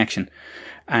 meg connection.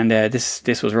 And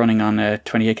this was running on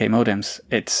 28K modems.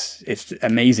 It's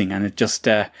amazing, and it just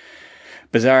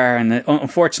bizarre and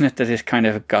unfortunate that it kind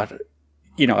of got,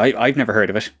 you know, I've never heard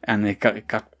of it, and it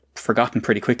got forgotten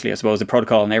pretty quickly. I suppose the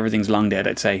protocol and everything's long dead,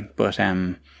 I'd say. But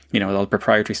you know, with all the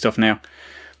proprietary stuff now.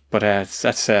 But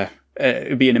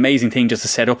it'd be an amazing thing just to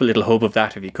set up a little hub of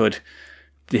that if you could.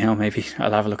 You know, maybe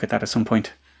I'll have a look at that at some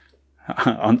point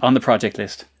on the project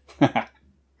list.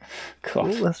 Cool.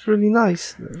 Oh, that's really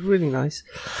nice. Really nice.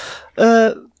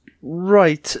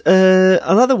 Right.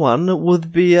 Another one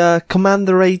would be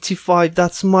Commander 85.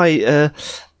 That's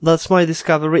my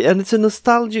discovery, and it's a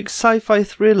nostalgic sci-fi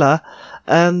thriller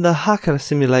and a hacker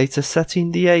simulator set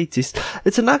in the 80s.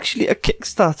 It's actually a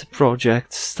Kickstarter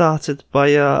project started by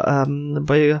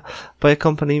a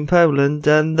company in Poland,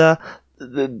 and the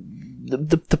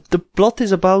plot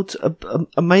is about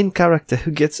a main character who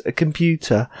gets a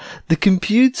computer. The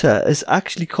computer is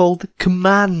actually called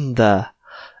Commander.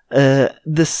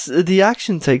 The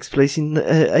action takes place in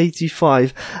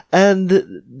 85, and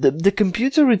the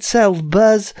computer itself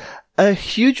bears a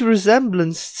huge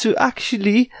resemblance to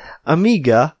actually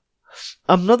Amiga.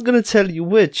 I'm not going to tell you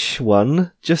which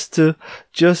one, just to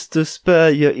spare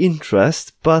your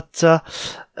interest, but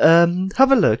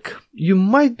have a look. You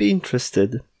might be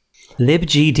interested.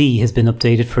 libgd has been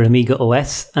updated for Amiga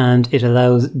OS, and it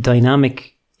allows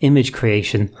dynamic image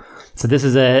creation. So this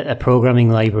is a programming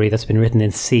library that's been written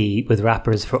in C with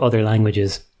wrappers for other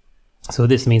languages. So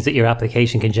this means that your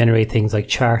application can generate things like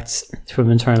charts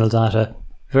from internal data.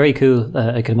 Very cool.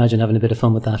 I can imagine having a bit of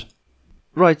fun with that.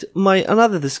 Right, my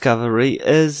another discovery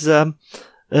is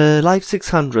Live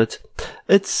 600.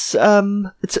 It's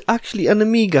actually an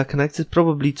Amiga connected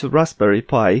probably to Raspberry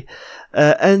Pi,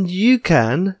 and you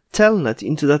can telnet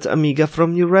into that Amiga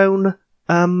from your own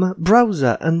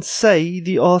browser and say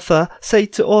to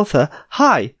author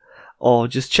hi, or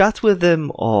just chat with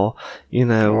them, or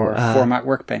or format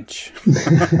Workbench.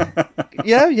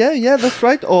 yeah, that's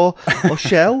right, or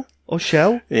Shell. Or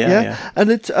Shell, yeah.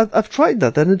 And I've tried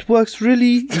that, and it works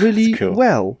really, really cool.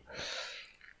 well.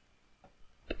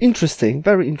 Interesting,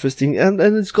 very interesting, and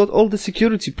it's got all the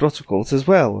security protocols as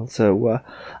well. So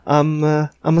I'm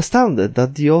astounded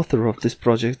that the author of this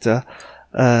project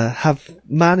have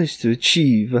managed to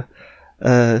achieve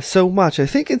so much. I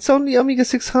think it's only Amiga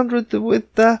 600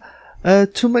 with 2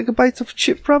 megabytes of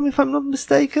chip RAM, if I'm not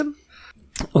mistaken.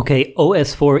 Okay,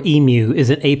 OS4 EMU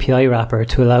is an API wrapper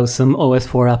to allow some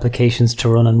OS4 applications to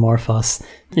run on Morphos.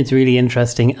 It's really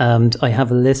interesting, and I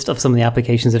have a list of some of the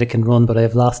applications that it can run, but I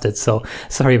have lost it, so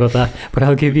sorry about that. But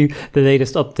I'll give you the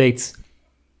latest updates.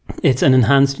 It's an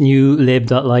enhanced new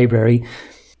lib.library.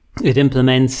 It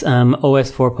implements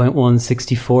OS 4.1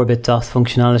 64-bit DOS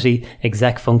functionality,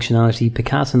 exec functionality,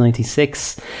 Picasa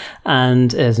 96,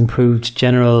 and has improved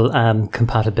general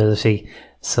compatibility.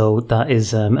 So that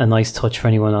is a nice touch for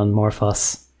anyone on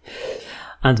Morphos.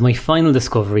 And my final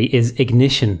discovery is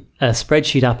Ignition, a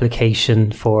spreadsheet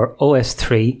application for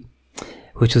OS3,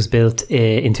 which was built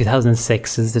in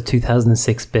 2006. This is the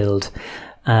 2006 build.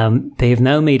 They have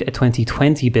now made a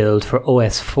 2020 build for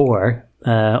OS4.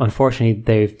 Unfortunately,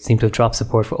 they seem to have dropped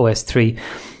support for OS3.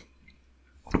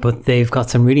 But they've got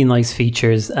some really nice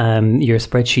features. Your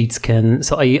spreadsheets can...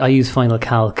 So I use Final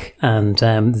Calc, and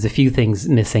there's a few things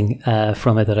missing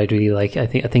from it that I'd really like. I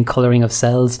think colouring of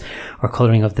cells, or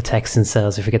colouring of the text in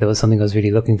cells. I forget, that was something I was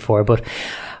really looking for. But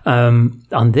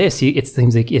on this, it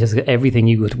seems like it has got everything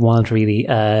you would want, really,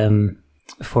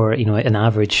 for an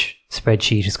average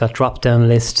spreadsheet. It's got drop-down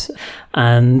list,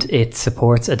 and it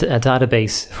supports a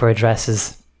database for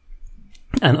addresses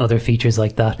and other features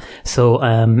like that. So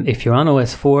if you're on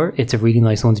OS4, it's a really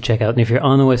nice one to check out. And if you're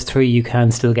on OS3, you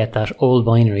can still get that old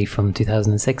binary from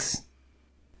 2006.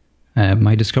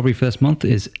 My discovery for this month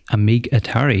is Amiga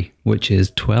Atari, which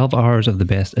is 12 hours of the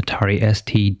best Atari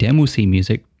ST demo C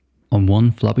music on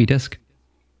one floppy disk.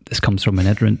 This comes from an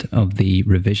entrant of the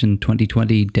Revision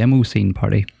 2020 demo scene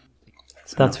party.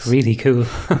 That's really cool.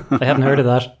 I haven't heard of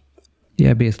that.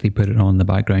 Yeah, basically put it on the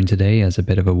background today as a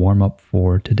bit of a warm-up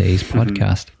for today's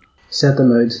podcast. Set the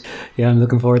mood. Yeah, I'm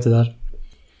looking forward to that.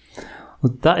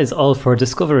 Well, that is all for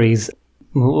discoveries.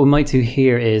 What we might do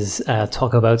here is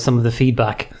talk about some of the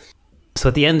feedback. So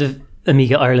at the end of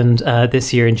Amiga Ireland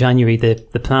this year in January,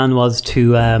 the plan was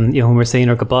to, when we're saying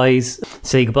our goodbyes,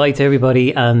 say goodbye to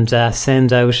everybody and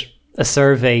send out a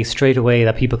survey straight away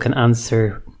that people can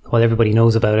answer while everybody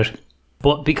knows about it.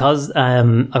 But because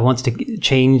I wanted to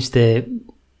change the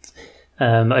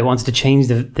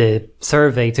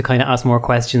survey to kind of ask more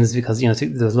questions, because there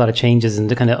was a lot of changes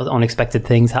and the kind of unexpected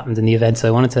things happened in the event. So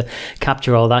I wanted to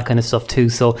capture all that kind of stuff too.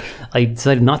 So I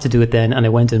decided not to do it then, and I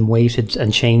went and waited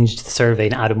and changed the survey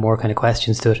and added more kind of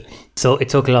questions to it. So it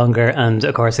took longer, and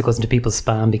of course it goes into people's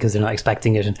spam because they're not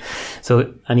expecting it. And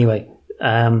so anyway.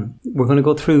 We're going to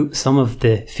go through some of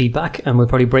the feedback, and we'll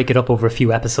probably break it up over a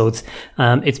few episodes.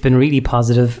 It's been really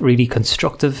positive, really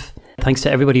constructive. Thanks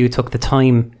to everybody who took the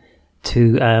time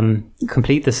to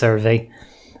complete the survey.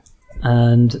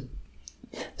 And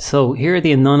so here are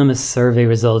the anonymous survey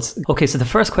results. Okay, so the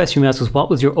first question we asked was, what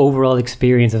was your overall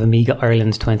experience of Amiga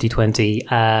Ireland 2020?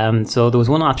 So there was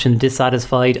one option,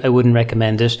 dissatisfied. I wouldn't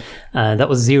recommend it. That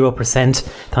was 0%,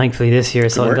 thankfully, this year.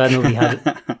 So I'm glad nobody had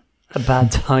a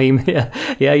bad time.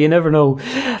 Yeah, you never know.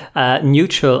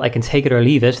 Neutral, I can take it or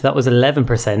leave it. That was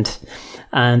 11%.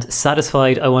 And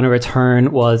satisfied, I want to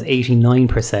return, was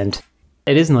 89%.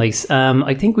 It is nice.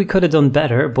 I think we could have done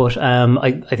better, but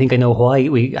I think I know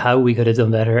how we could have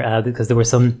done better, because there were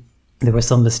some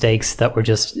mistakes that were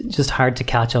just hard to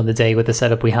catch on the day with the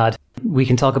setup we had. We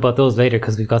can talk about those later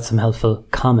because we've got some helpful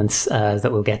comments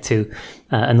that we'll get to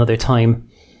another time.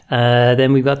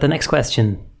 Then we've got the next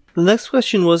question. The next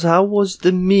question was, how was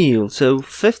the meal? So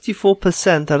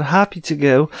 54% are happy to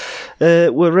go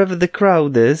wherever the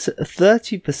crowd is.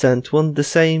 30% want the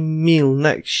same meal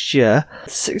next year.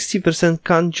 60%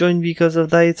 can't join because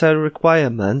of dietary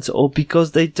requirements or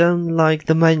because they don't like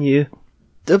the menu.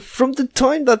 From the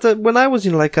time that when I was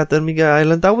in at Amiga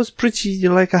Island, I was pretty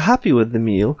happy with the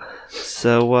meal.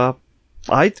 So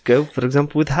I'd go, for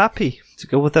example, with happy to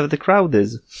go whatever the crowd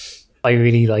is. I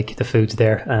really like the food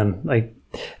there.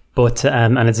 But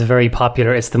it's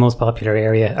it's the most popular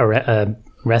area,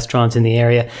 restaurant in the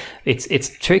area. It's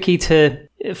tricky to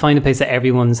find a place that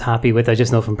everyone's happy with. I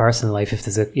just know from personal life, if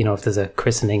there's a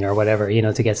christening or whatever,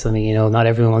 to get something, not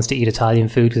everyone wants to eat Italian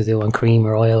food because they want cream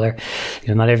or oil, or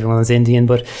not everyone's Indian.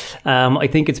 But I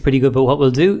think it's pretty good. But what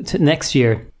we'll do next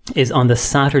year is on the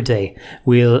Saturday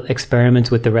we'll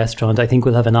experiment with the restaurant. I think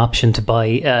we'll have an option to buy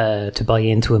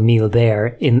into a meal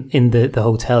there in the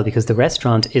hotel, because the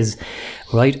restaurant is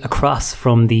right across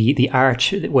from the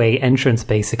archway entrance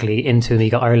basically into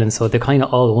Amiga Ireland, so they're kind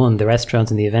of all one. The restaurant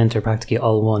and the event are practically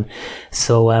all one,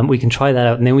 so we can try that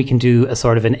out, and then we can do a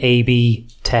sort of an A/B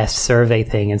test survey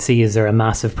thing and see, is there a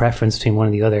massive preference between one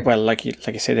and the other. Well, like you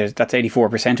said, that's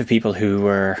 84% of people who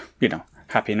were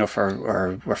happy enough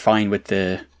or were fine with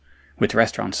the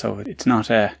restaurant, so it's not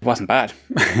it wasn't bad.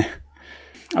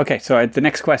 Okay, so the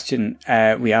next question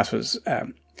we asked was,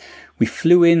 we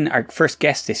flew in our first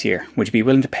guest this year. Would you be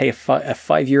willing to pay a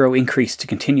 €5 increase to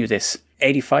continue this?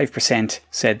 85%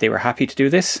 said they were happy to do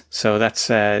this, so that's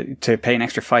to pay an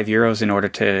extra €5 in order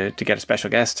to get a special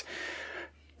guest.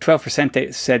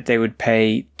 12% said they would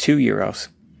pay €2,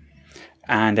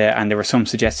 and there were some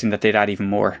suggesting that they'd add even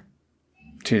more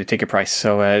to the ticket price.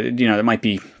 So there might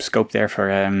be scope there for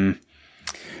a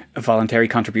voluntary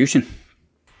contribution.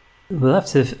 We'll have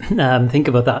to think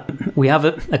about that. We have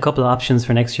a couple of options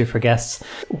for next year for guests.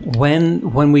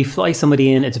 When we fly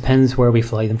somebody in, it depends where we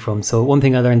fly them from. So one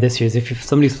thing I learned this year is if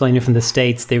somebody's flying in from the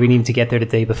States, they really need to get there the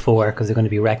day before, because they're going to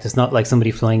be wrecked. It's not like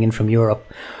somebody flying in from Europe,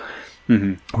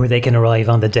 where they can arrive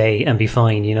on the day and be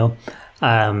fine,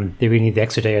 They really need the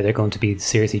extra day or they're going to be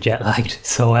seriously jet lagged.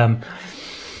 So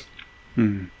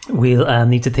we'll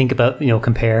need to think about,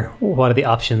 compare what are the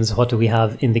options, what do we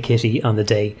have in the kitty on the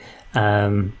day.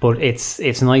 But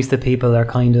it's nice that people are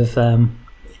kind of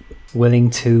willing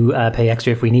to pay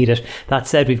extra if we need it. That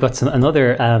said, we've got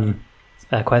another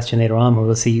question later on where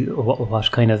we'll see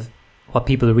what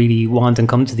people really want and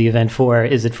come to the event for.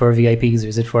 Is it for VIPs or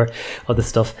is it for other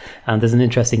stuff? And there's an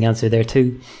interesting answer there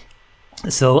too.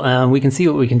 So we can see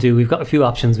what we can do. We've got a few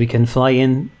options. We can fly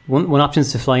in. One option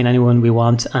is to fly in anyone we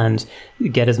want and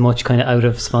get as much kind of out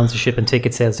of sponsorship and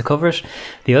ticket sales to cover it.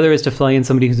 The other is to fly in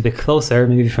somebody who's a bit closer,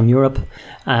 maybe from Europe,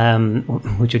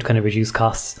 which would kind of reduce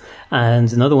costs.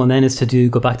 And another one then is to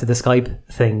go back to the Skype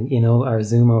thing, or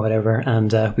Zoom or whatever.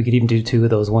 And we could even do two of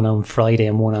those, one on Friday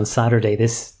and one on Saturday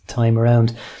this time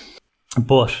around.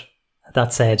 But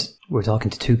that said, we're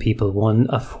talking to two people, one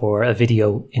for a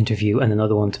video interview and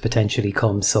another one to potentially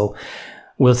come. So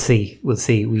we'll see. We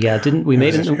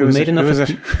made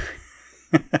enough.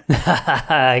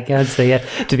 I can't say yet.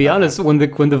 To be honest, when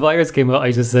the virus came out,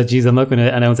 I just said, "Geez, I'm not going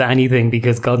to announce anything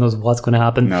because God knows what's going to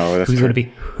happen. No, that's who's going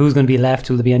to be left?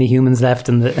 Will there be any humans left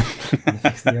in the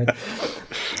face of the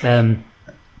earth?"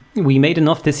 We made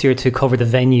enough this year to cover the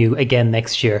venue again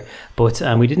next year, but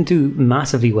we didn't do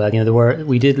massively well.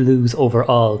 We did lose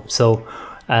overall, so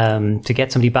to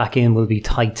get somebody back in will be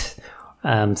tight.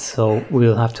 So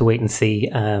we'll have to wait and see.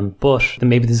 But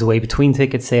maybe there's a way between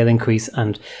ticket sale increase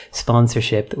and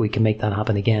sponsorship that we can make that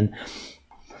happen again.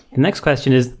 The next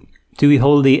question is, do we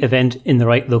hold the event in the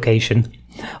right location?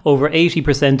 Over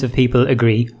 80% of people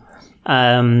agree.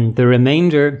 The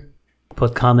remainder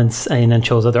put comments in and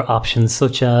chose other options,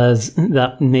 such as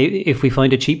that maybe if we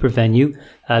find a cheaper venue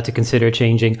to consider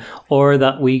changing, or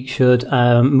that we should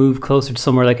move closer to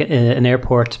somewhere like an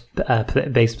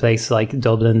airport-based place like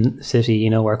Dublin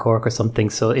City, or Cork or something,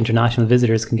 so international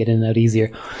visitors can get in and out easier.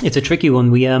 It's a tricky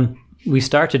one. We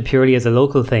started purely as a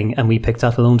local thing, and we picked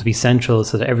Athlone to be central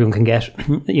so that everyone can get,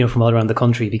 from all around the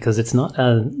country, because it's not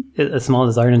as small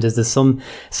as Ireland is. There's some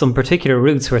particular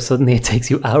routes where suddenly it takes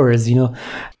you hours,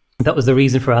 That was the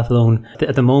reason for Athlone.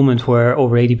 At the moment, where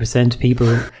over 80%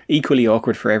 people... Equally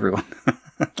awkward for everyone.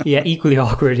 Yeah, equally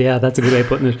awkward. Yeah, that's a good way of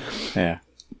putting it. Yeah.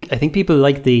 I think people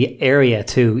like the area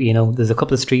too. There's a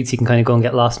couple of streets you can kind of go and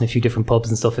get lost in a few different pubs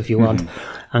and stuff if you want.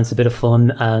 And it's a bit of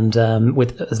fun. And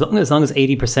as long as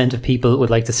 80% of people would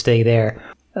like to stay there,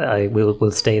 we'll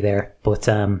stay there. But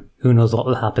who knows what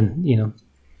will happen,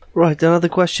 Right, another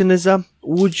question is,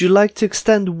 would you like to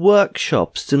extend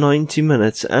workshops to 90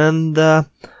 minutes? And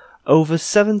over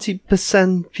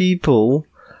 70% people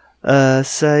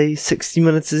say 60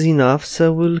 minutes is enough,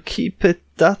 so we'll keep it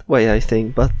that way, I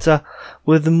think, but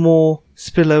with more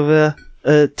spillover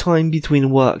time between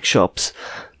workshops.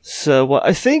 So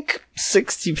I think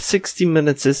 60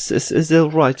 minutes is all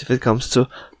right if it comes to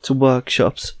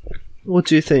workshops. What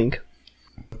do you think?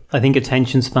 I think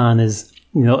attention span is,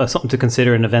 something to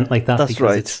consider an event like that. That's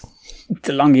right.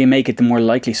 The longer you make it, the more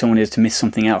likely someone is to miss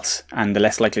something else, and the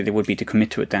less likely they would be to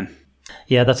commit to it then.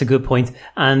 Yeah, that's a good point.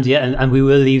 And and we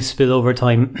will leave spillover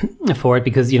time for it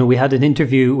because, we had an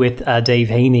interview with Dave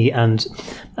Haney, and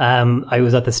I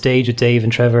was at the stage with Dave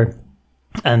and Trevor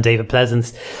and David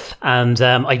Pleasance, and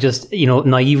I just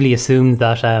naively assumed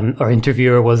that our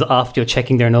interviewer was off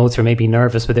checking their notes or maybe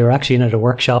nervous, but they were actually in at a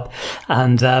workshop,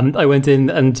 and I went in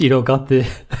and got the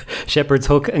shepherd's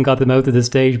hook and got them out of the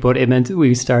stage, but it meant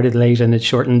we started late and it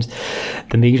shortened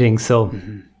the meeting, so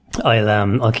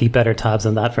I'll keep better tabs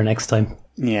on that for next time.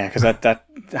 Yeah, because that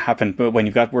happened. But when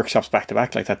you've got workshops back to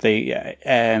back like that, they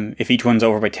if each one's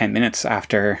over by 10 minutes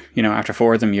after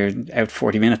 4 of them, you're out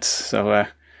 40 minutes. So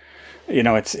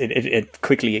it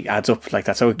quickly adds up like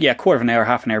that. So yeah, quarter of an hour,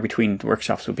 half an hour between the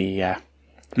workshops would be a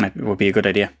good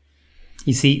idea.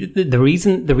 You see, the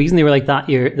reason they were like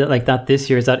that this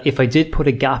year is that if I did put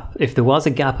if there was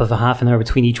a gap of a half an hour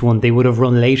between each one, they would have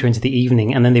run later into the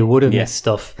evening, and then they would have missed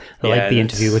stuff like the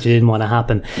interview, which didn't want to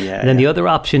happen. And then the other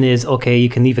option is, okay, you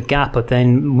can leave a gap, but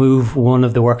then move one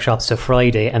of the workshops to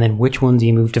Friday, and then which one do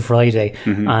you move to Friday?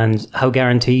 Mm-hmm. And how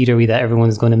guaranteed are we that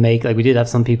everyone's going to make? Like, we did have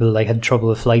some people had trouble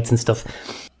with flights and stuff.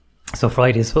 So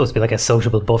Friday is supposed to be like a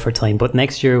sociable buffer time, but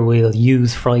next year we'll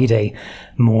use Friday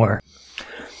more.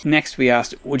 Next, we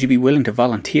asked, would you be willing to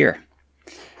volunteer?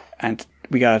 And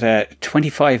we got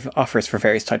 25 offers for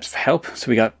various types of help.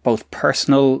 So we got both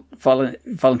personal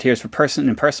volunteers for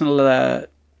personal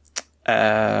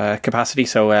capacity.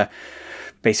 So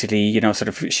basically, sort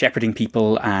of shepherding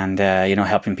people and,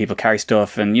 helping people carry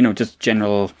stuff and, just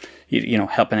general,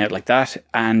 helping out like that.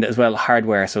 And as well,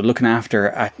 hardware. So looking after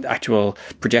actual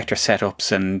projector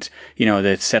setups and,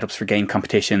 the setups for game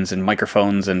competitions and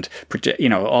microphones and,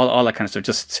 all that kind of stuff.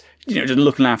 Just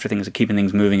looking after things and keeping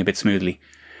things moving a bit smoothly.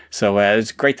 So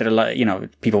it's great that a lot,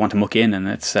 people want to muck in, and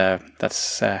it's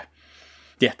that'll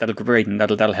go great, and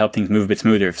that'll help things move a bit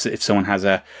smoother if someone has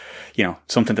a,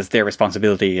 something that's their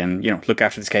responsibility, and look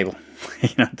after this cable.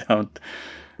 Don't.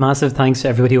 Massive thanks to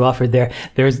everybody who offered there.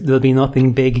 There'll be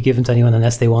nothing big given to anyone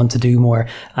unless they want to do more.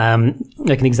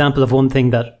 Like an example of one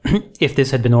thing that, if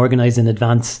this had been organised in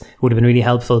advance, would have been really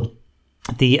helpful.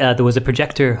 There was a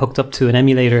projector hooked up to an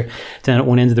emulator down at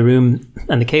one end of the room,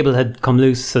 and the cable had come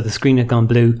loose, so the screen had gone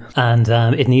blue, and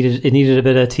it needed a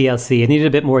bit of TLC. It needed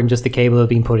a bit more than just the cable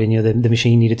being put in. The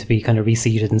machine needed to be kind of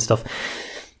reseated and stuff.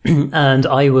 And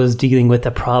I was dealing with a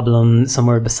problem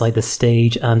somewhere beside the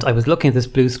stage, and I was looking at this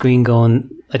blue screen going,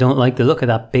 I don't like the look of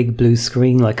that big blue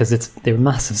screen, because they're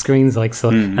massive screens,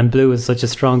 and blue is such a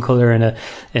strong colour in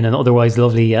an otherwise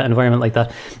lovely environment like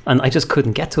that, and I just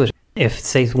couldn't get to it. If,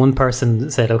 say, one person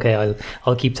said, okay,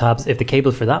 I'll keep tabs, if the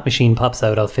cable for that machine pops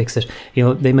out, I'll fix it.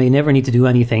 They may never need to do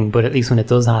anything, but at least when it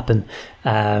does happen,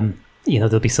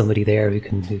 there'll be somebody there who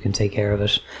can take care of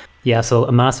it. Yeah, so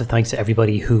a massive thanks to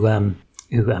everybody who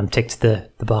ticked the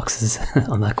boxes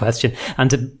on that question, and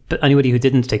to anybody who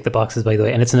didn't tick the boxes, by the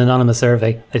way. And it's an anonymous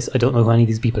survey. I don't know who any of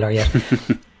these people are yet.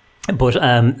 But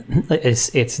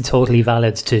it's totally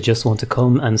valid to just want to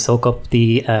come and soak up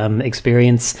the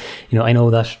experience. I know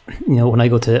that when I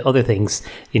go to other things,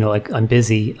 I'm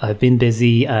busy. I've been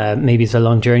busy. Maybe it's a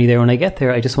long journey there. When I get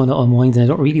there, I just want to unwind, and I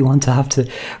don't really want to have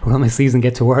to roll my sleeves and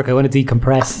get to work. I want to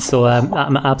decompress. So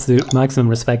absolute maximum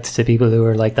respect to people who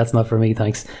are like, that's not for me.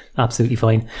 Thanks. Absolutely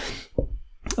fine.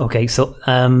 Okay, so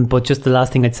but just the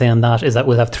last thing I'd say on that is that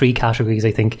we'll have 3 categories.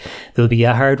 I think there'll be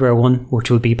a hardware one,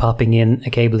 which will be popping in a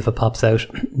cable if it pops out,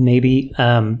 maybe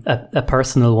a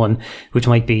personal one, which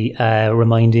might be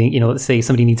reminding, say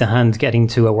somebody needs a hand getting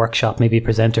to a workshop, maybe a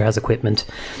presenter has equipment,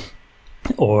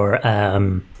 or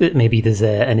maybe there's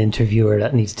an interviewer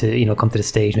that needs to come to the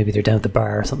stage, maybe they're down at the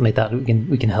bar or something like that.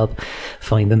 We can help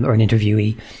find them, or an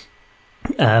interviewee.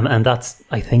 And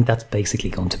I think that's basically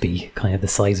going to be kind of the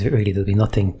size of it, really. There'll be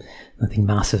nothing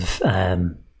massive.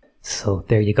 So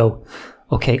there you go.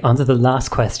 Okay, on to the last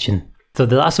question. So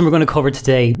the last one we're going to cover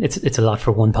today, it's a lot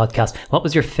for one podcast. What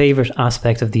was your favourite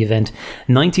aspect of the event?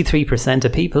 93%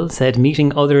 of people said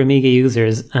meeting other Amiga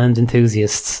users and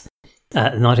enthusiasts,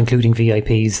 not including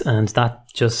VIPs, and that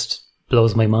just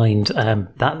blows my mind.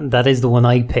 That is the one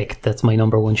I picked. That's my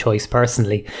number one choice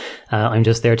personally. I'm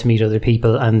just there to meet other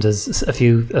people, and as a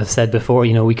few have said before,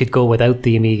 we could go without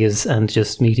the Amigas and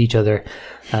just meet each other.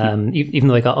 Even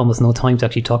though I got almost no time to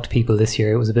actually talk to people this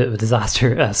year, it was a bit of a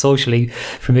disaster socially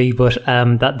for me. But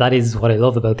that is what I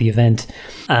love about the event,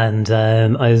 and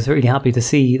I was really happy to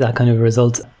see that kind of a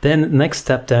result. Then next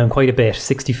step down quite a bit,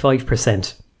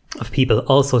 65% of people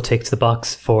also ticked the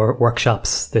box for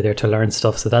workshops. They're there to learn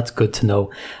stuff, so that's good to know.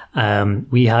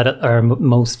 We had our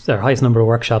highest number of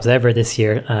workshops ever this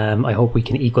year. I hope we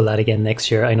can equal that again next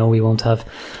year. I know we won't have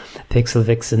Pixel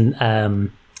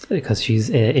Vixen because she's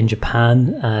in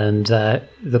Japan, and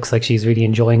looks like she's really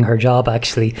enjoying her job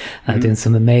actually, doing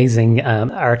some amazing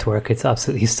artwork. It's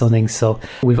absolutely stunning. So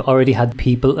we've already had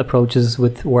people approach us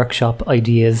with workshop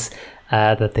ideas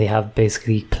that they have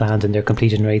basically planned and they're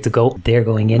completed and ready to go. They're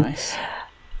going in. Nice.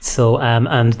 So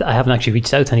and I haven't actually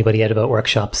reached out to anybody yet about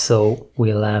workshops, so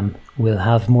we'll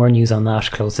have more news on that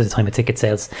close to the time of ticket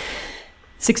sales.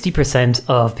 60%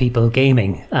 of people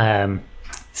gaming.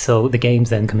 So the games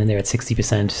then come in there at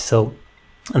 60%. So,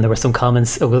 and there were some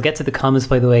comments. We'll get to the comments,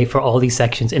 by the way, for all these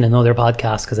sections in another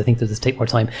podcast, because I think they'll just take more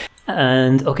time.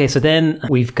 And okay, so then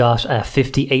we've got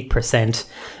 58%,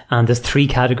 and there's 3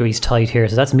 categories tied here.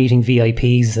 So that's meeting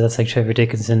VIPs. So that's like Trevor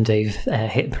Dickinson, Dave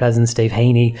Presence, Dave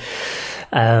Haney.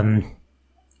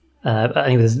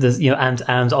 Anyway, there's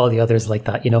and all the others like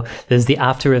that. There's the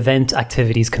after event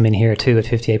activities come in here too at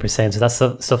 58%. So that's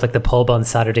stuff like the pub on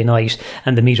Saturday night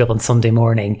and the meetup on Sunday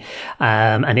morning,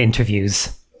 and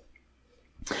interviews.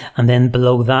 And then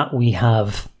below that we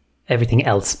have everything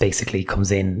else basically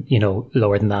comes in,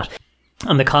 lower than that.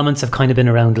 And the comments have kind of been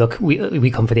around, look, we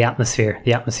come for the atmosphere.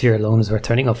 The atmosphere alone is worth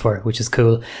turning up for, which is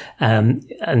cool.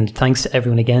 And thanks to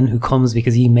everyone again who comes,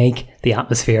 because you make the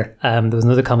atmosphere. There was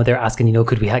another comment there asking,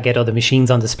 could we get other machines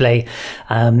on display?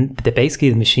 But basically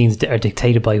the machines are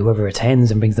dictated by whoever attends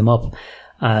and brings them up.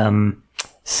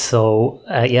 So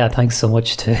thanks so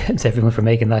much to everyone for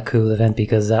making that cool event,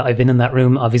 because I've been in that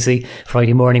room obviously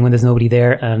Friday morning when there's nobody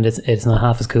there, and it's not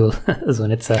half as cool as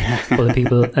when it's full of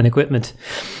people and equipment.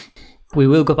 We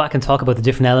will go back and talk about the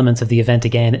different elements of the event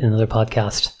again in another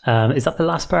podcast. Is that the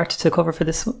last part to cover for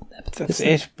this one? That's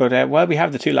it. But while we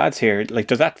have the 2 lads here,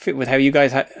 does that fit with how you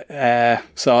guys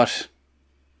saw it?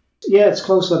 Yeah, it's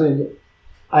close.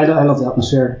 I love the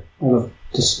atmosphere. I love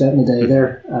just spending the day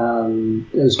there.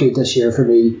 It was good this year for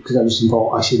me because I was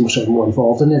much more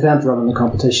involved in the event rather than the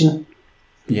competition.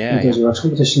 Yeah. There's a Rocks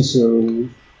competition, so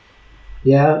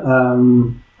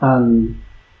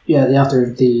and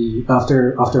the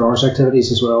after hours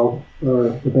activities as well are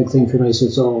the big thing for me. So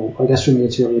it's all, I guess for me,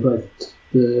 it's really about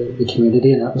the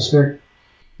community and atmosphere.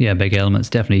 Yeah, big elements.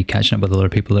 Definitely catching up with other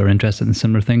people that are interested in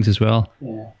similar things as well.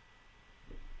 Yeah.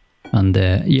 And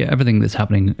everything that's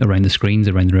happening around the screens,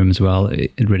 around the room as well,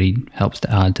 it really helps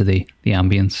to add to the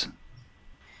ambience.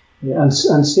 Yeah,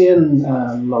 and seeing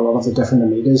a lot of the different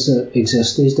Amigas that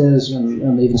exist these days,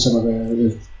 and even some of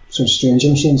the sort of stranger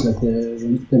machines like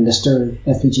the Mr.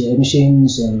 FPGA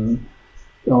machines and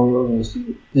all of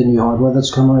the new hardware that's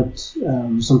come out.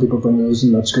 Some people bring those,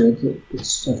 and that's great.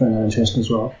 I find that interesting as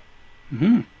well.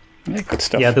 Mm-hmm. Yeah, good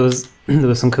stuff. Yeah, there was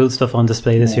some cool stuff on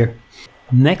display this year.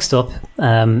 Next up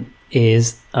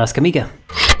is Ask Amiga.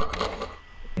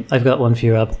 I've got one for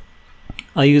you, Rob.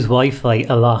 I use Wi-Fi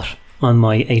a lot on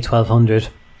my A1200.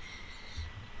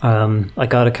 I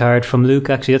got a card from Luke,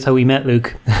 actually. That's how we met,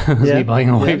 Luke. Was me buying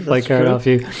a Wi-Fi card off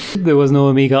you. There was no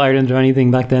Amiga Ireland or anything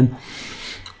back then.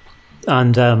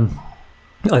 And I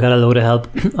got a load of help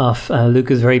off.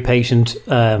 Luke is very patient.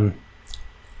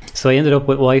 So I ended up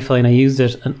with Wi-Fi, and I used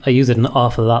it an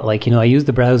awful lot. I use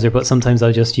the browser, but sometimes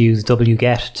I'll just use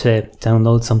wget to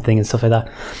download something and stuff like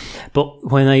that. But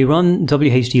when I run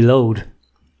WHD load,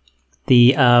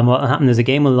 what happened is a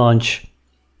game will launch,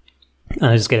 and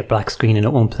I just get a black screen and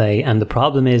it won't play. And the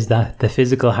problem is that the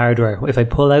physical hardware, if I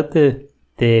pull out the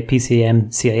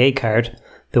PCM CIA card,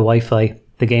 the Wi-Fi,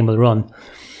 the game will run.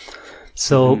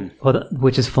 So,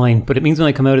 which is fine. But it means when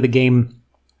I come out of the game,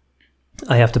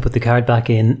 I have to put the card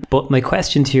back in. But my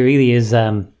question to you really is,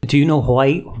 do you know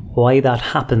why that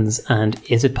happens, and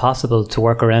is it possible to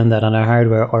work around that on a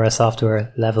hardware or a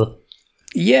software level?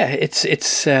 Yeah,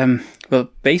 it's well,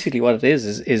 basically what it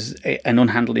is an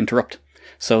unhandled interrupt.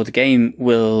 So the game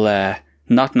will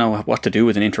not know what to do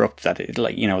with an interrupt that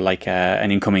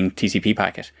an incoming TCP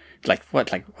packet. What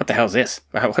the hell is this?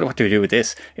 What do we do with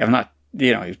this? I'm not,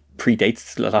 it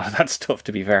predates a lot of that stuff,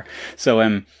 to be fair.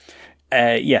 So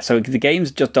so the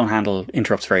games just don't handle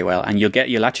interrupts very well, and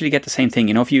you'll actually get the same thing.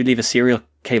 If you leave a serial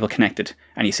cable connected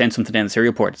and you send something down the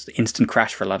serial port, it's instant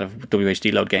crash for a lot of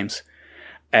WHD load games.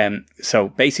 So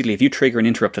basically, if you trigger an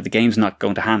interrupt that the game's not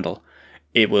going to handle,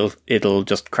 it'll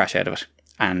just crash out of it,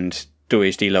 and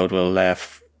WHD load will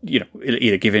it'll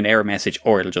either give an error message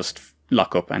or it'll just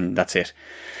lock up, and that's it.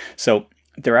 So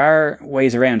there are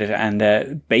ways around it,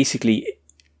 and basically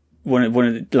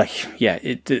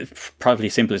probably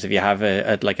simplest if you have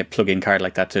a plug-in card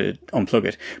like that to unplug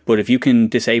it. But if you can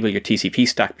disable your TCP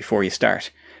stack before you start,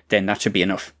 then that should be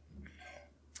enough.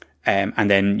 And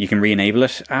then you can re-enable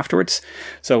it afterwards.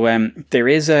 So there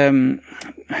is now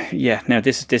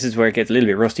this is where it gets a little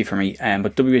bit rusty for me.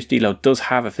 But WHD Load does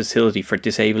have a facility for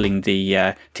disabling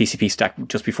the TCP stack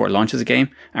just before it launches a game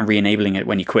and re-enabling it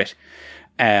when you quit.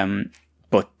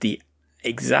 But the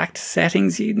exact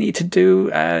settings you need to do,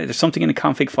 there's something in the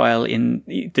config file, in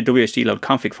the WHD Load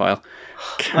config file.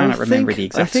 Cannot remember the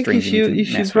exact strings. If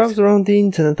you browse around the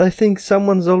internet, I think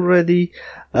someone's already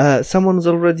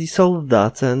solved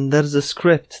that, and there's a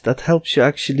script that helps you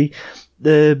actually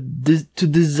to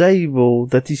disable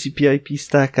the TCP/IP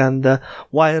stack and the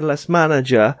wireless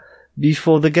manager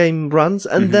before the game runs,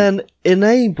 and then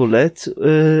enable it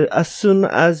as soon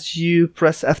as you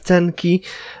press F10 key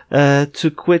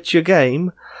to quit your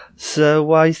game.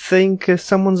 So I think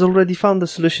someone's already found a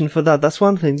solution for that. That's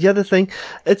one thing. The other thing,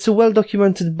 it's a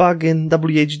well-documented bug in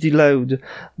WHD Load.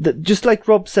 Just like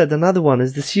Rob said, another one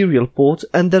is the serial port,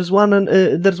 and there's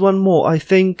one more. I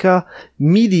think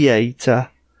Mediator.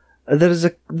 There's a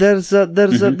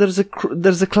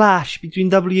clash between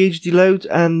WHD Load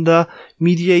and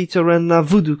Mediator and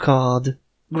Voodoo card,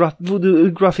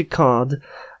 Voodoo graphic card,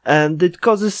 and it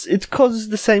causes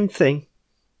the same thing.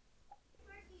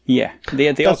 Yeah, they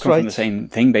all come from the same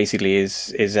thing. Basically,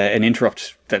 is an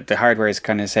interrupt that the hardware is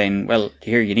kind of saying, "Well,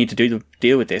 here you need to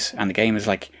deal with this," and the game is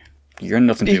like, "You're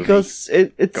nothing to do with me.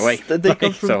 It's go away." They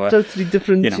come from totally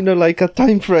different,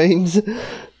 time frames,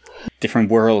 different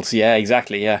worlds. Yeah,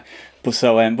 exactly. Yeah, but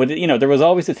there was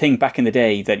always the thing back in the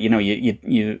day that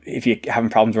you if you're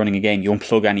having problems running a game, you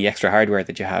unplug any extra hardware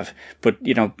that you have. But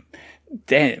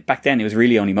back then it was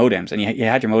really only modems, and you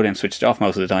had your modem switched off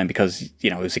most of the time because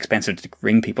it was expensive to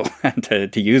ring people and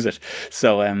to use it.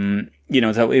 So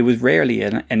so it was rarely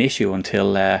an issue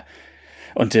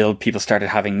until people started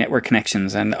having network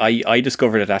connections, and I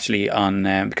discovered it actually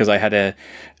on because I had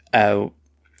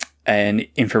an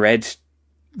infrared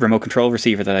remote control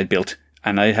receiver that I'd built,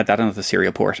 and I had that on the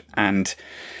serial port, and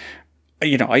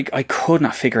I could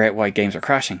not figure out why games were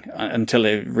crashing until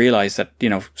I realised that,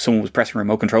 someone was pressing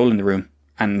remote control in the room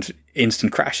and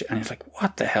instant crash. And it's like,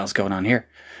 what the hell's going on here?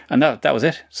 And that was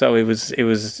it. So it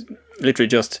was literally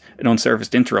just an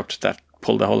unserviced interrupt that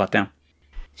pulled the whole lot down.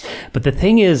 But the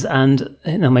thing is, and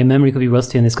my memory could be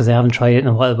rusty on this because I haven't tried it in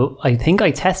a while, but I think I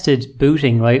tested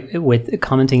booting, right, with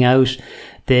commenting out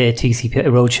the TCP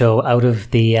Roadshow out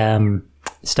of the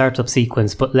startup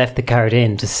sequence, but left the card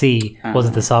in to see was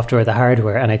it the software or the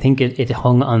hardware, and I think it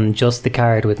hung on just the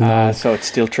card with no. So it's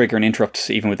still triggering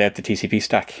interrupts even without the TCP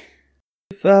stack.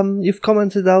 You've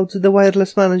commented out the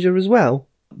wireless manager as well.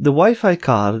 The Wi-Fi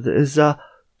card is a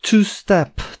two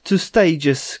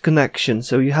stages connection,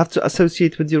 so you have to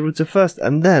associate with your router first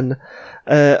and then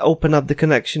open up the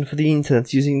connection for the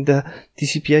internet using the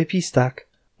TCP/IP stack.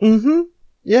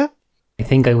 Yeah. I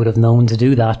think I would have known to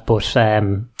do that, but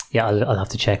yeah, I'll have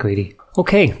to check really.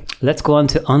 Okay, let's go on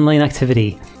to online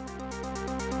activity.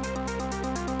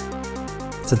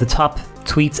 So the top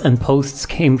tweets and posts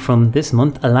came from this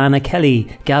month: Alana Kelly,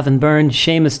 Gavin Byrne,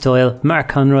 Seamus Doyle, Mark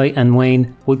Conroy and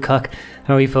Wayne Woodcock.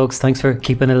 How are you folks? Thanks for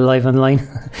keeping it alive online.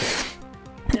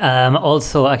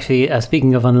 Also, actually,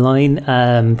 speaking of online,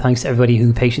 thanks to everybody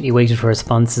who patiently waited for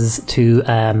responses to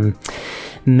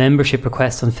membership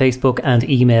requests on Facebook and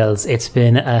emails. It's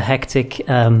been a hectic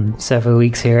several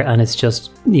weeks here, and it's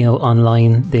just the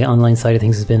online side of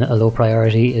things has been a low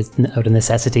priority. It's out of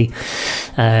necessity,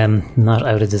 not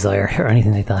out of desire or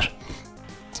anything like that.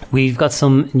 We've got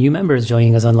some new members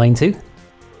joining us online too.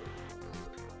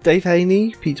 Dave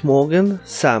Haney, Pete Morgan,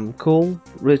 Sam Cole,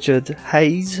 Richard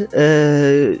Hayes,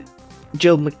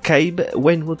 Jill McCabe,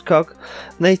 Wayne Woodcock,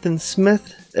 Nathan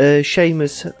Smith,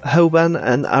 Seamus Hoban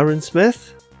and Aaron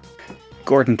Smith,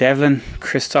 Gordon Devlin,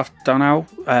 Christoph Donow.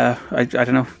 I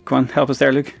don't know. Come on, help us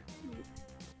there, Luke.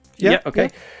 Yeah, okay. Yeah.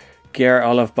 Ger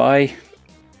Olive By,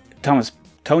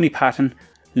 Tony Patton,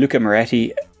 Luca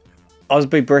Moretti,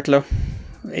 Osby Bertlow,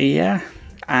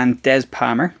 and Des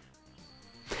Palmer.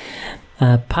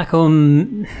 Paco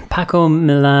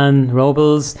Milan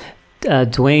Robles,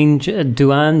 Dwayne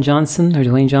Johnson,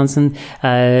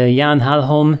 Jan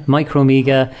Halholm, Mike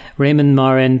Romiga, Raymond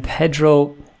Morin,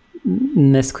 Pedro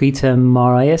Mesquita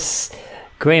Marias,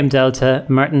 Graham Delta,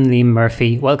 Martin Lee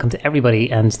Murphy. Welcome to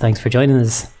everybody, and thanks for joining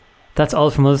us. That's all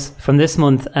from us from this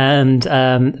month, and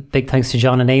big thanks to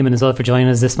John and Eamon as well for joining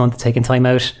us this month, taking time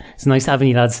out. It's nice having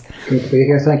you, lads. Good to be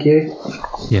here. Thank you.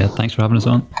 Yeah, thanks for having us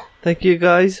on. Thank you,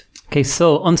 guys. Okay,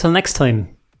 so until next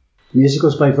time. Music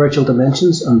was by Virtual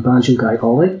Dimensions and banjo guy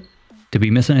Ollie. Did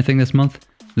we miss anything this month?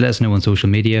 Let us know on social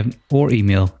media or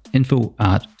email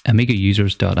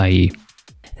info@amigausers.ie.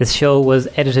 This show was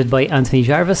edited by Anthony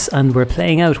Jarvis, and we're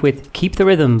playing out with Keep the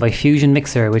Rhythm by Fusion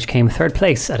Mixer, which came third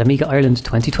place at Amiga Ireland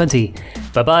 2020.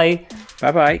 Bye-bye.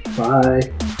 Bye-bye. Bye.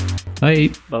 Bye.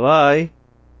 Bye-bye.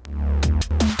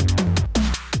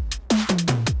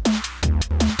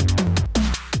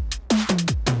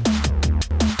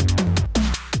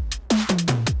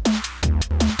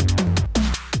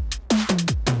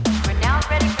 We're now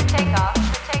ready for takeoff,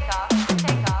 for takeoff, for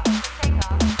takeoff, for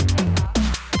takeoff, for takeoff.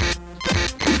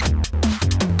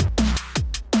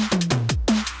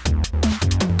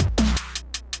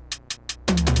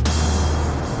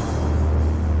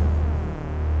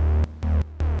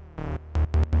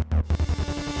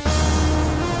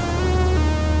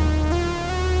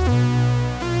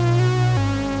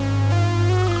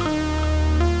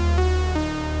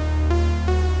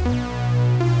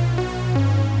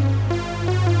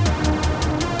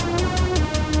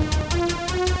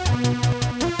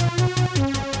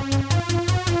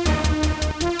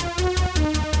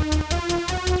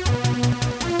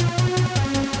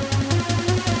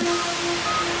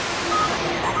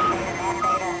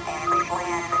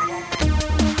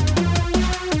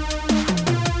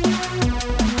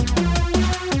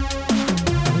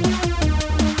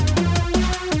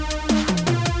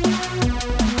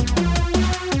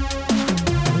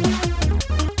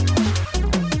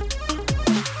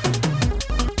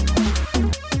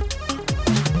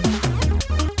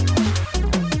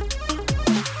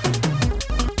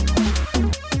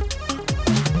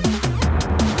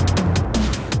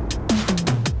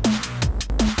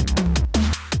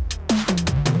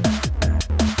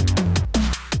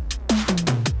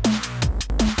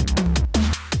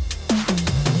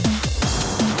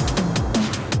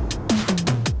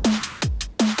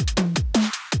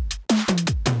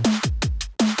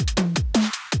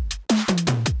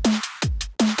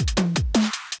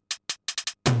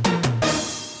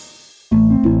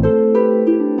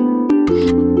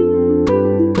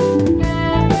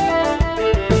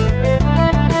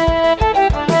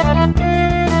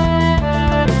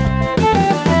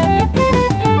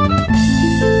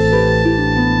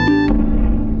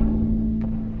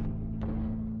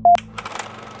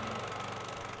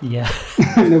 Yeah.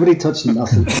 Nobody touched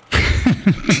nothing.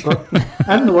 But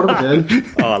I don't know what I'm doing.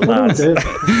 Oh, What am I lads. doing?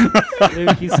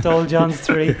 Luke, you stole John's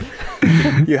 3.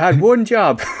 You had one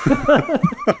job.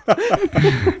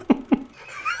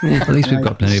 At least we've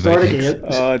got plenty of Start outtakes. again.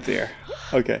 Oh, dear.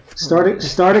 Okay. Start again.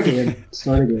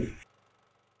 Start again.